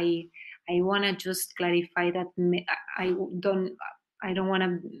 so I want to just clarify that I don't I don't want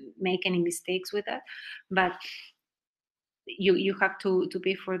to make any mistakes with that, but you have to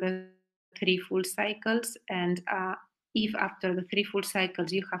pay for the 3 full cycles, and if after the 3 full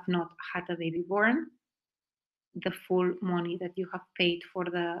cycles you have not had a baby born, the full money that you have paid for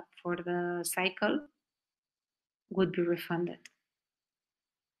the cycle would be refunded.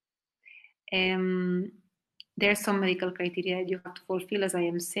 um, there's some medical criteria that you have to fulfill, as I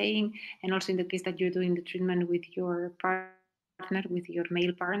am saying, and also in the case that you're doing the treatment with your partner, with your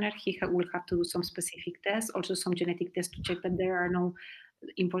male partner, will have to do some specific tests, also some genetic tests to check that there are no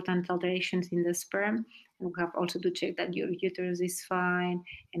important alterations in the sperm, and we have also to check that your uterus is fine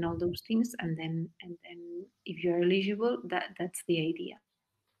and all those things, and then if you're eligible, that's the idea.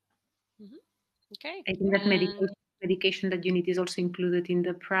 Mhm. Okay. I think that And medication that you need is also included in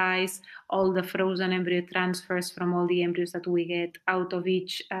the price. All the frozen embryo transfers from all the embryos that we get out of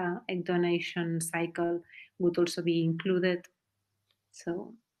each egg donation cycle would also be included.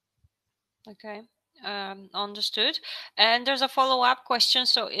 So okay. Understood. And there's a follow-up question.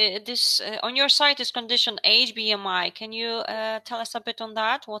 So this on your site is condition age BMI. Can you tell us a bit on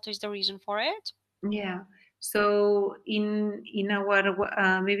that? What is the reason for it? yeah. So in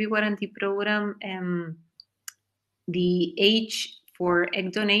our baby warranty program, the age for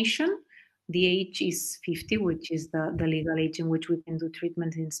egg donation, the age is 50, which is the legal age in which we can do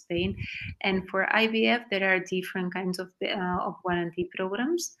treatments in Spain. And for IVF, there are different kinds of warranty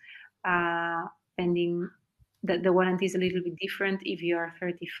programs. Pending the warranty is a little bit different if you are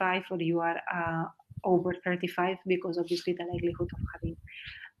 35 or you are over 35, because obviously the likelihood of having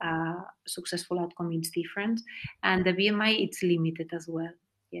successful outcome is different. And the BMI, it's limited as well.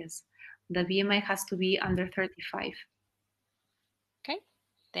 Yes. The BMI has to be under 35. Okay.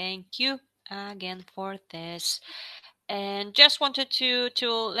 Thank you again for this. And just wanted to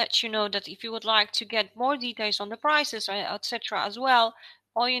let you know that if you would like to get more details on the prices, etc., as well,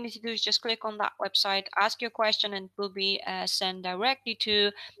 All you need to do is just click on that website, ask your question, and it will be sent directly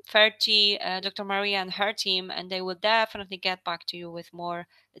to Ferti, Dr. Maria, and her team, and they will definitely get back to you with more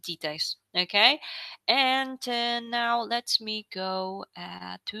details. Okay, and now let me go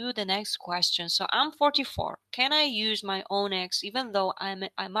to the next question. So I'm 44. Can I use my own eggs even though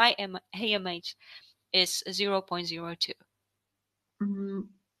my AMH is 0.02? Mm,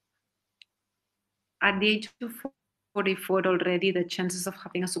 at the age of 44 already, the chances of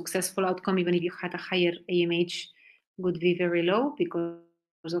having a successful outcome, even if you had a higher AMH, would be very low because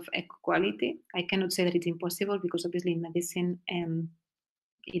of egg quality. I cannot say that it's impossible because obviously in medicine,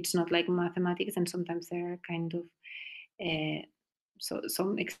 it's not like mathematics, and sometimes there are kind of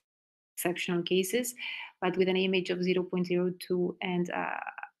some exceptional cases. But with an AMH of 0.02 and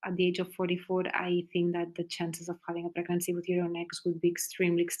at the age of 44, I think that the chances of having a pregnancy with your own eggs would be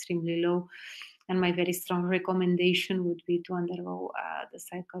extremely, extremely low. And my very strong recommendation would be to undergo the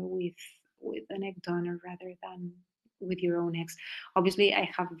cycle with an egg donor rather than with your own eggs. Obviously, I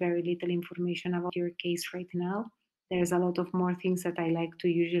have very little information about your case right now. There's a lot of more things that I like to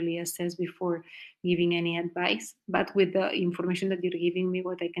usually assess before giving any advice. But with the information that you're giving me,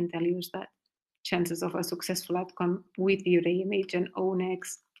 what I can tell you is that chances of a successful outcome with your AMH and own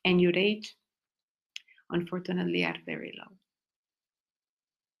eggs and your age, unfortunately, are very low.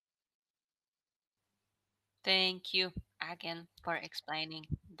 Thank you again for explaining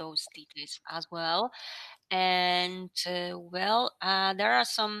those details as well. And there are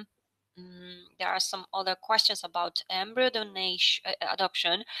some other questions about embryo donation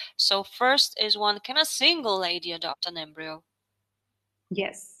adoption. So first is one: can a single lady adopt an embryo?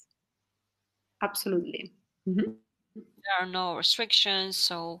 Yes, absolutely. Mhm. There are no restrictions,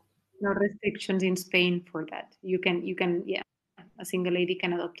 so No restrictions in Spain for that. Yeah, a single lady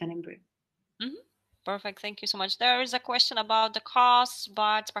can adopt an embryo. mhm. Perfect. Thank you so much. There is a question about the costs,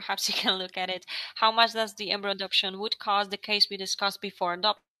 but perhaps you can look at it. How much does the embryo adoption would cost? The case we discussed before: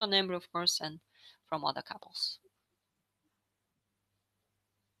 adopt an embryo, of course, and from other couples.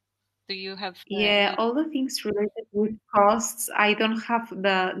 Do you have Yeah, any? all the things related with costs. I don't have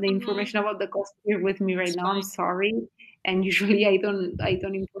the Mhm. information about the cost here with me right It's now. I'm fine. sorry. And usually I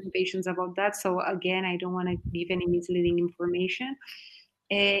don't inform patients about that. So again, I don't want to give any misleading information.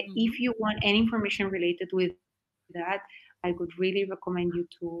 Mhm. If you want any information related with that, I would really recommend you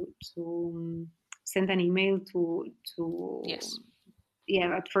to send an email to Yes.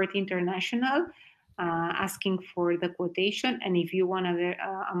 yeah, at Firth International, asking for the quotation. And if you want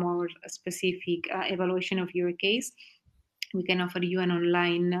a more specific evaluation of your case, we can offer you an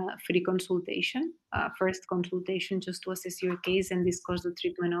online free consultation, first consultation just to assess your case and discuss the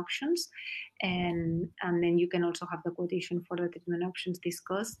treatment options. And then you can also have the quotation for the treatment options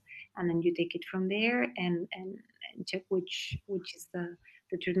discussed. And then you take it from there and check which is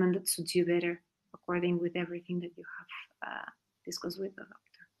the treatment that suits you better according with everything that you have discussed with the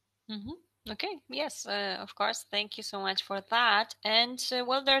doctor. Mhm. Okay. Yes. Of course. Thank you so much for that. And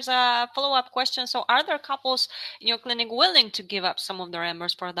there's a follow-up question. So, are there couples in your clinic willing to give up some of their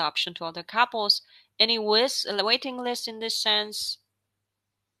embryos for adoption to other couples? Any waiting list in this sense?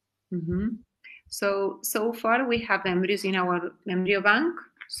 Mm-hmm. So far we have embryos in our embryo bank.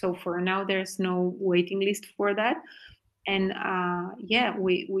 So for now there's no waiting list for that. And yeah,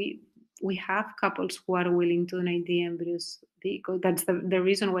 we have couples who are willing to donate the embryos because that's the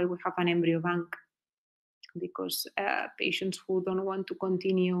reason why we have an embryo bank, because patients who don't want to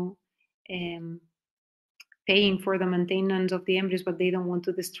continue um, paying for the maintenance of the embryos, but they don't want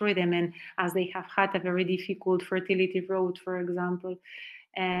to destroy them. And as they have had a very difficult fertility road, for example,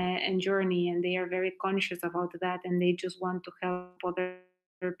 and journey, and they are very conscious about that, and they just want to help other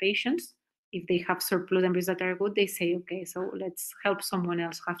patients. If they have surplus embryos that are good, they say, okay, so let's help someone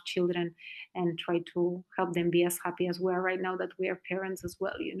else have children and try to help them be as happy as we are right now that we are parents as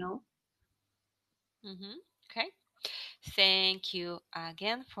well, you know? Mm-hmm. Okay. Thank you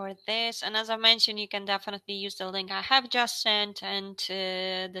again for this. And as I mentioned, you can definitely use the link I have just sent, and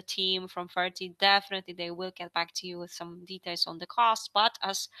the team from 30 definitely they will get back to you with some details on the cost. But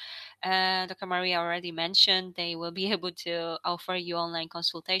as Dr. Maria already mentioned, they will be able to offer you online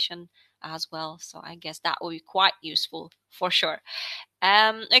consultation as well. So I guess that will be quite useful for sure.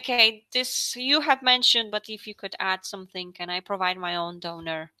 Okay, this you have mentioned, but if you could add something, can I provide my own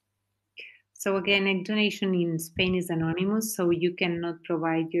donor? So again, egg donation in Spain is anonymous, so you cannot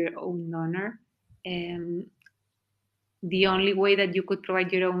provide your own donor. Um, the only way that you could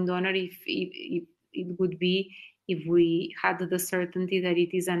provide your own donor if it would be if we had the certainty that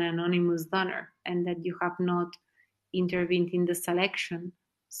it is an anonymous donor and that you have not intervened in the selection.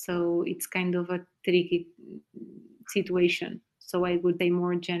 So it's kind of a tricky situation. So I would say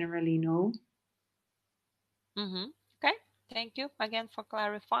more generally no. Okay. Thank you again for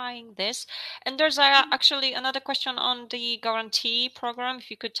clarifying this. And there's actually another question on the guarantee program.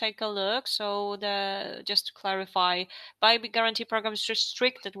 If you could take a look. So just to clarify, BIB guarantee program is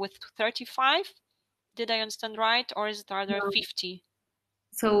restricted with 35. Did I understand right, or is it rather No. 50?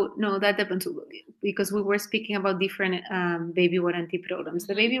 So no, that depends because we were speaking about different baby warranty programs.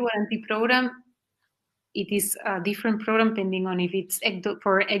 The baby warranty program, it is a different program depending on if it's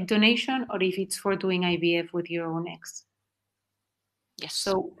for egg donation or if it's for doing IVF with your own eggs. Yes.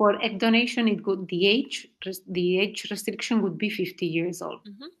 So for egg donation, the age restriction would be 50 years old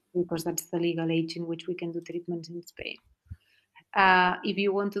because that's the legal age in which we can do treatments in Spain. If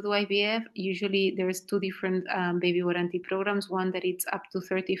you want to do IVF, usually there's two different baby warranty programs. One that it's up to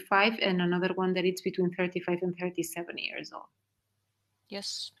 35 and another one that it's between 35 and 37 years old.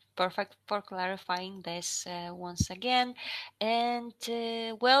 Yes, perfect for clarifying this once again. And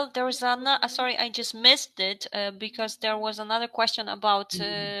well, there was another. Sorry, I just missed it because there was another question about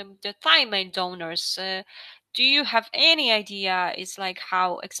the thymate donors. Do you have any idea? Is like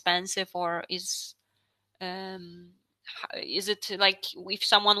how expensive, or is it like if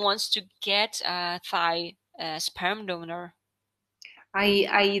someone wants to get a thigh sperm donor?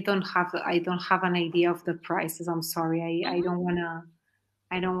 I don't have an idea of the prices. I'm sorry. I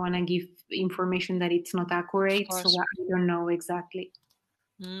don't wanna give information that it's not Of accurate, so course. I don't know exactly.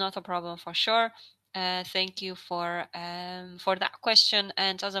 Not a problem for sure. Thank you for that question.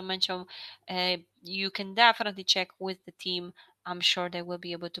 And as I mentioned, you can definitely check with the team. I'm sure they will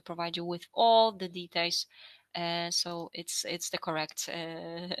be able to provide you with all the details. So it's the correct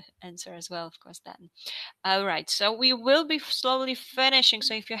answer as well, of course. Then, all right. So we will be slowly finishing.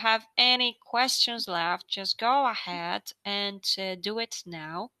 So if you have any questions left, just go ahead and do it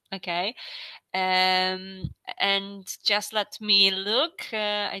now. Okay. And just let me look.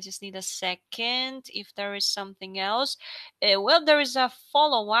 I just need a second if there is something else. Well, there is a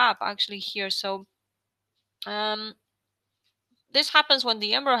follow-up actually here. So um, this happens when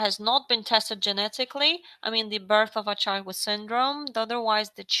the embryo has not been tested genetically. I mean, the birth of a child with syndrome.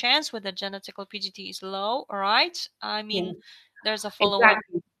 Otherwise, the chance with the genetical PGT is low. All right. I mean, Yes, there's a follow-up.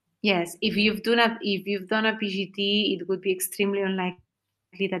 exactly. Yes, if you've done a PGT, it would be extremely unlikely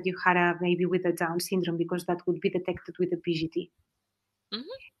that you had a baby with a Down syndrome because that would be detected with a PGT.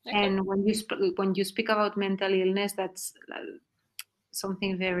 Okay. And when you speak about mental illness, that's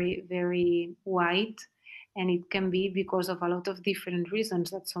something very very wide, and it can be because of a lot of different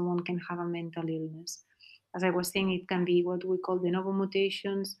reasons that someone can have a mental illness. As I was saying, it can be what we call de novo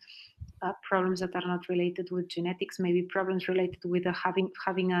mutations, problems that are not related with genetics, maybe problems related with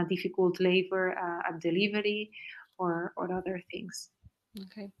having a difficult labor at delivery, or other things.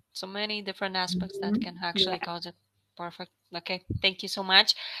 Okay. So many different aspects that Mhm. can actually Yeah. cause it. Perfect. Okay. Thank you so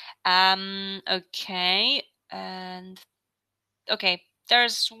much. Okay. And okay,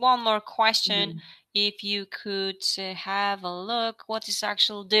 there's one more question. Mhm. If you could have a look, what is the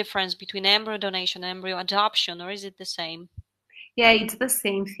actual difference between embryo donation and embryo adoption, or is it the same? Yeah, it's the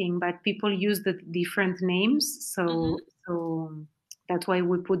same thing, but people use the different names, so that's why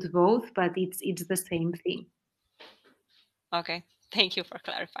we put both. But it's the same thing. Okay. Thank you for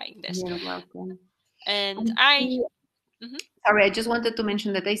clarifying this. You're welcome. And And I. Mhm. sorry, I just wanted to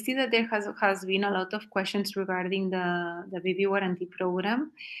mention that I see that there has been a lot of questions regarding the baby warranty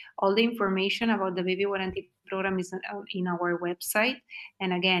program. All the information about the baby warranty program is in our website.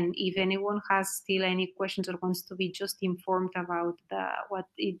 And again, if anyone has still any questions or wants to be just informed about what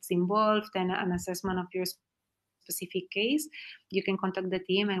it's involved and an assessment of your specific case, you can contact the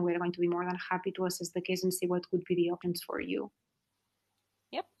team, and we're going to be more than happy to assess the case and see what could be the options for you.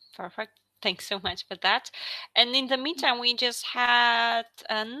 Yep, perfect. Thanks so much for that. And in the meantime, we just had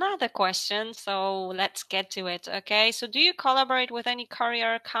another question, so let's get to it. Okay, so do you collaborate with any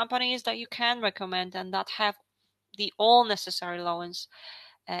courier companies that you can recommend and that have the all necessary loans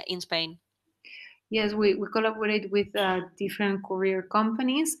in Spain? Yes, we collaborate with different courier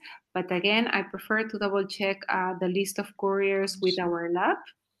companies, but again, I prefer to double check the list of couriers with our lab,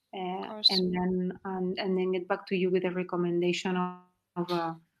 Of course. and then get back to you with a recommendation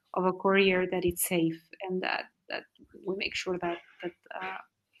of a courier that is safe and that we make sure that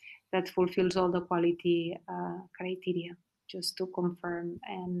fulfills all the quality criteria, just to confirm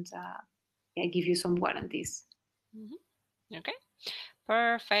and yeah, give you some warranties. Okay.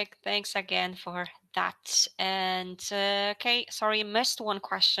 Perfect. Thanks again for that. And okay, sorry, missed one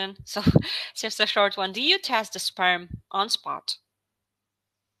question. So just a short one. Do you test the sperm on spot?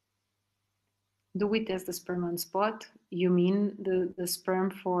 Do we test the sperm on spot? You mean the sperm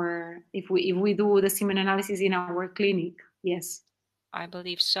for if we do the semen analysis in our clinic? Yes. I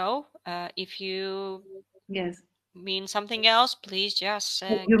believe so. If you Yes. mean something else, please just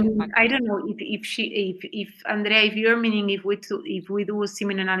You get mean, back I to me. don't know if Andrea, if you're meaning if we do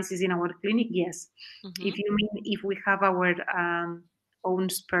semen analysis in our clinic, yes. Mm-hmm. If you mean if we have our own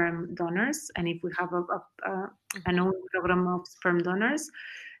sperm donors and if we have an Mm-hmm. own program of sperm donors,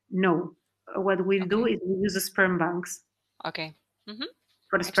 no. What we do Okay. is we use the sperm banks Okay. Mm-hmm.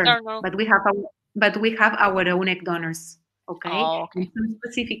 for sperm, External. but we have our own egg donors. Okay, Oh, in okay. some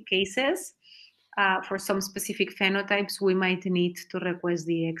specific cases, for some specific phenotypes, we might need to request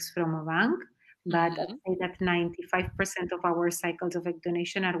the eggs from a bank. But Mm-hmm. I'd say that 95% of our cycles of egg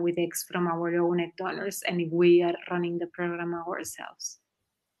donation are with eggs from our own egg donors, and we are running the program ourselves.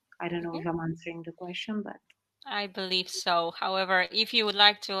 I don't know Okay. if I'm answering the question, but I believe so. However, if you would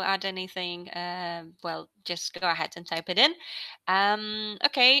like to add anything, well, just go ahead and type it in.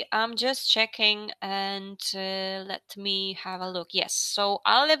 Okay, I'm just checking and let me have a look. Yes, so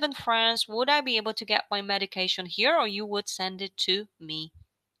I live in France. Would I be able to get my medication here or you would send it to me?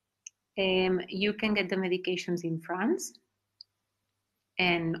 you can get the medications in France.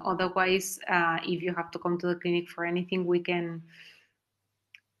 And otherwise, if you have to come to the clinic for anything, we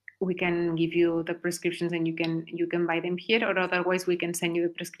can give you the prescriptions and you can buy them here, or otherwise we can send you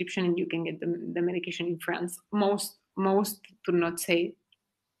the prescription and you can get the medication in France. Most, to not say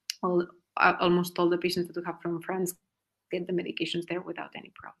all, almost all the patients that we have from France get the medications there without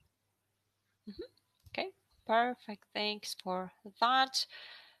any problem. Mhm. Okay, perfect. Thanks for that.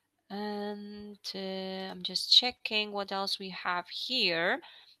 And I'm just checking what else we have here.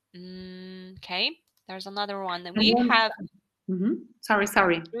 Okay, there's another one. And We then, have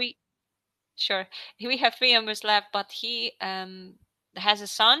sorry. three. Sure, we have three members left, but he has a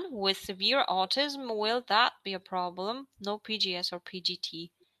son with severe autism. Will that be a problem? No PGS or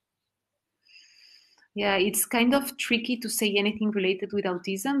PGT. Yeah, it's kind of tricky to say anything related with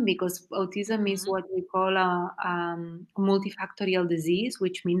autism because autism is Mm-hmm. what we call a multifactorial disease,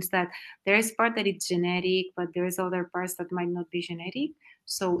 which means that there is part that it's genetic, but there's other parts that might not be genetic.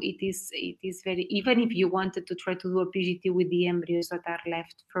 So it is very, even if you wanted to try to do a PGT with the embryos that are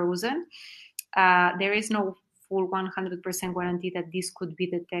left frozen, there is no full 100% guarantee that this could be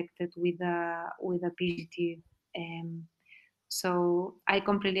detected with a PGT. Um, so I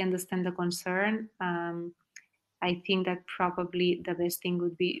completely understand the concern. I think that probably the best thing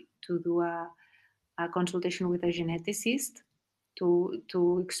would be to do a consultation with a geneticist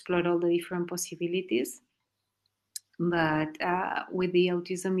to explore all the different possibilities. But with the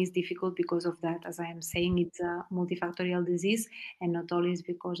autism, is difficult because of that. As I am saying, it's a multifactorial disease, and not always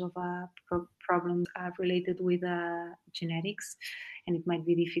because of problems related with genetics, and it might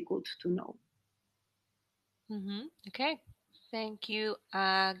be difficult to know. Mm-hmm. Okay. Thank you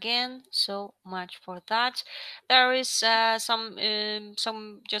again so much for that. There is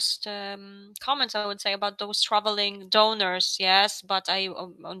some just comments I would say about those traveling donors. Yes, but I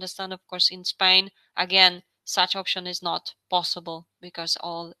understand, of course, in Spain again such option is not possible because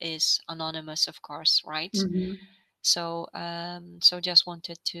all is anonymous, of course, right? Mm-hmm. So just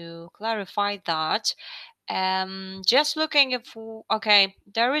wanted to clarify that. Just looking if okay,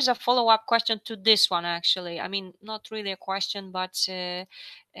 there is a follow-up question to this one actually. I mean, not really a question, but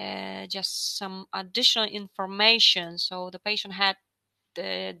just some additional information. So the patient had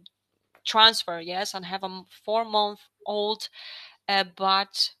the transfer, yes, and have a 4-month old,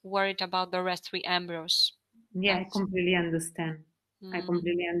 but worried about the rest three embryos. Yeah, I That's completely understand. I mm,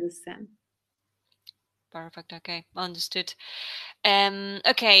 completely understand. perfect. Okay, understood.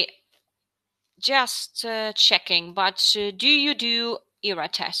 Okay, just checking. But do you do ERA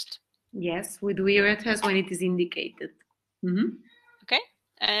test? Yes, we do urine test when it is indicated. Hmm.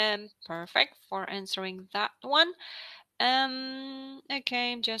 Okay. Perfect for answering that one.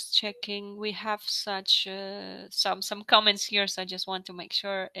 Okay, I'm just checking. We have such some comments here, so I just want to make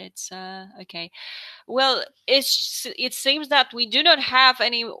sure it's okay. Well, it seems that we do not have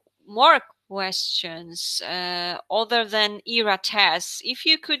any more questions other than ERA tests. If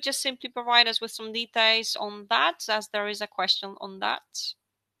you could just simply provide us with some details on that, as there is a question on that.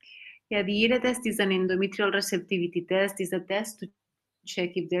 Yeah, the IRA test is an endometrial receptivity test. It's a test to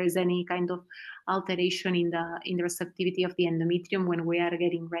check if there is any kind of alteration in the receptivity of the endometrium when we are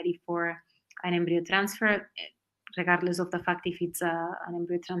getting ready for an embryo transfer, regardless of the fact if it's an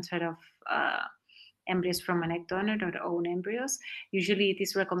embryo transfer of embryos from an egg donor or own embryos. Usually, it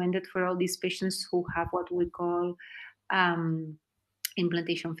is recommended for all these patients who have what we call um,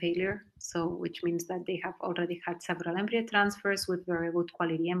 implantation failure. So, which means that they have already had several embryo transfers with very good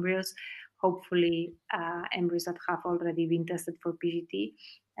quality embryos, hopefully embryos that have already been tested for PGT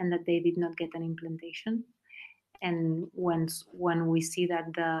and that they did not get an implantation. And when we see that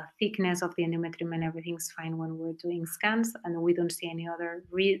the thickness of the endometrium and everything's fine when we're doing scans, and we don't see any other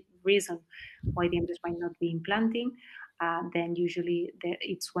reason why the embryos might not be implanting, then usually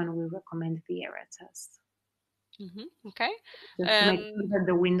it's when we recommend the area test. Okay. Just to make sure that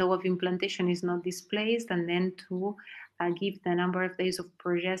the window of implantation is not displaced, and then to give the number of days of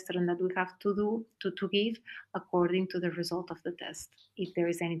progesterone that we have to do to give according to the result of the test, if there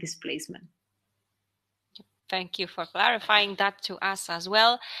is any displacement. Thank you for clarifying that to us as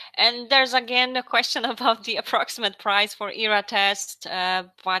well. And there's again a question about the approximate price for ERA test,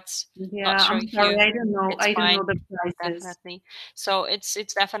 but not Yeah, sure I'm if sorry, you. I don't know. It's I don't fine. know the prices. Definitely. So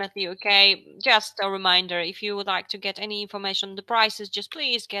it's definitely okay. Just a reminder, if you would like to get any information on the prices, just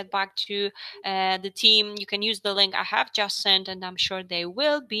please get back to the team. You can use the link I have just sent, and I'm sure they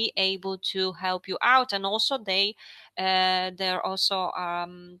will be able to help you out. And also there are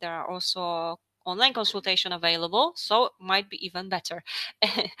also online consultation available, so might be even better.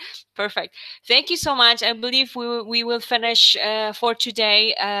 Perfect. Thank you so much. I believe we will finish for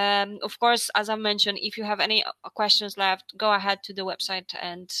today. Of course, as I mentioned, if you have any questions left, go ahead to the website,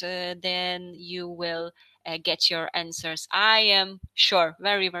 and then you will get your answers. I am sure,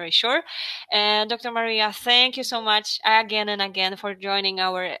 very, very sure. And Dr. Maria, thank you so much again and again for joining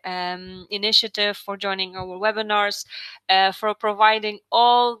our initiative, for joining our webinars, for providing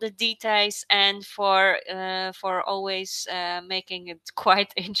all the details, and for always making it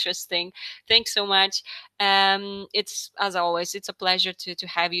quite interesting. Thanks so much. It's, as always, it's a pleasure to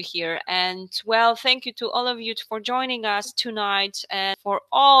have you here. And well, thank you to all of you for joining us tonight and for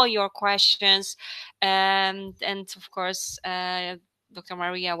all your questions. And of course, Dr.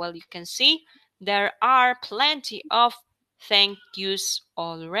 Maria, well, you can see there are plenty of thank yous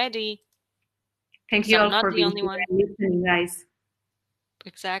already. Thank So you I'm all not for the being only here one. and listening, guys.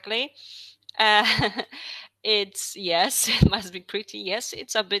 Exactly. Uh, it's yes, it must be pretty. Yes,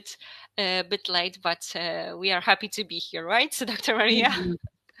 it's a bit late, but we are happy to be here, right, so Dr. Maria? Mhm.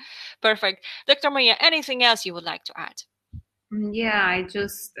 Perfect. Dr. Maria, anything else you would like to add? Yeah, I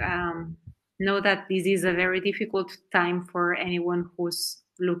just know that this is a very difficult time for anyone who's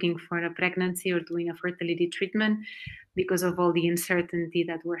looking for a pregnancy or doing a fertility treatment because of all the uncertainty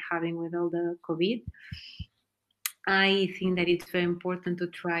that we're having with all the COVID. I think that it's very important to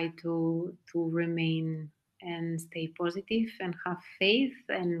try to remain and stay positive and have faith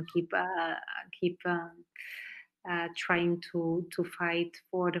and keep trying to fight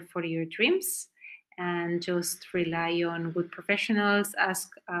for your dreams, and just rely on good professionals. Ask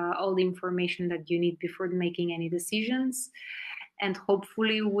all the information that you need before making any decisions, and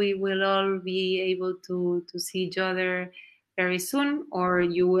hopefully we will all be able to see each other very soon, or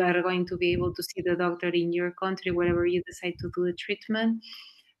you are going to be able to see the doctor in your country wherever you decide to do the treatment,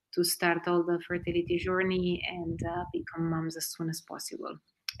 to start all the fertility journey and become moms as soon as possible.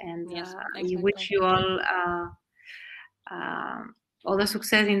 And Yes, I wish exactly. you all the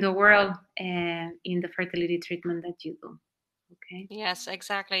success in the world and in the fertility treatment that you do. Okay. Yes,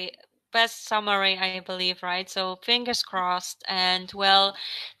 exactly. Best summary, I believe, right? So fingers crossed, and well,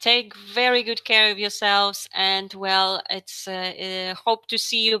 take very good care of yourselves. And well, it's hope to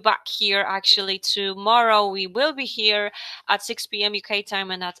see you back here. Actually, tomorrow we will be here at 6 p.m. UK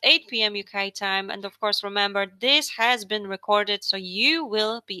time and at 8 p.m. UK time. And of course, remember this has been recorded, so you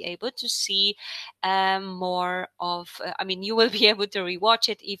will be able to see more of. I mean, you will be able to rewatch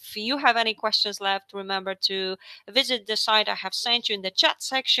it. If you have any questions left, remember to visit the site I have sent you in the chat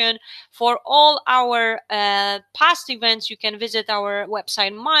section. For all our past events, you can visit our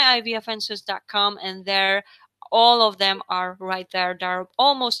website myivfanswers.com, and there all of them are right there. There are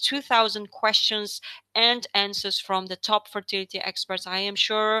almost 2,000 questions and answers from the top fertility experts. I am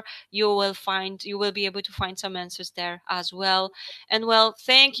sure you will be able to find some answers there as well. And well,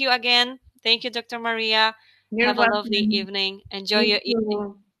 thank you again. Thank you, Dr. Maria. You're Have a lovely welcome. evening. Enjoy You your evening.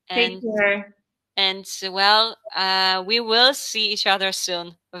 too. Take And care. well, we will see each other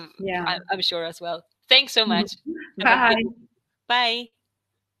soon. Yeah. I'm sure as well. Thanks so much. Have a good Bye. Bye.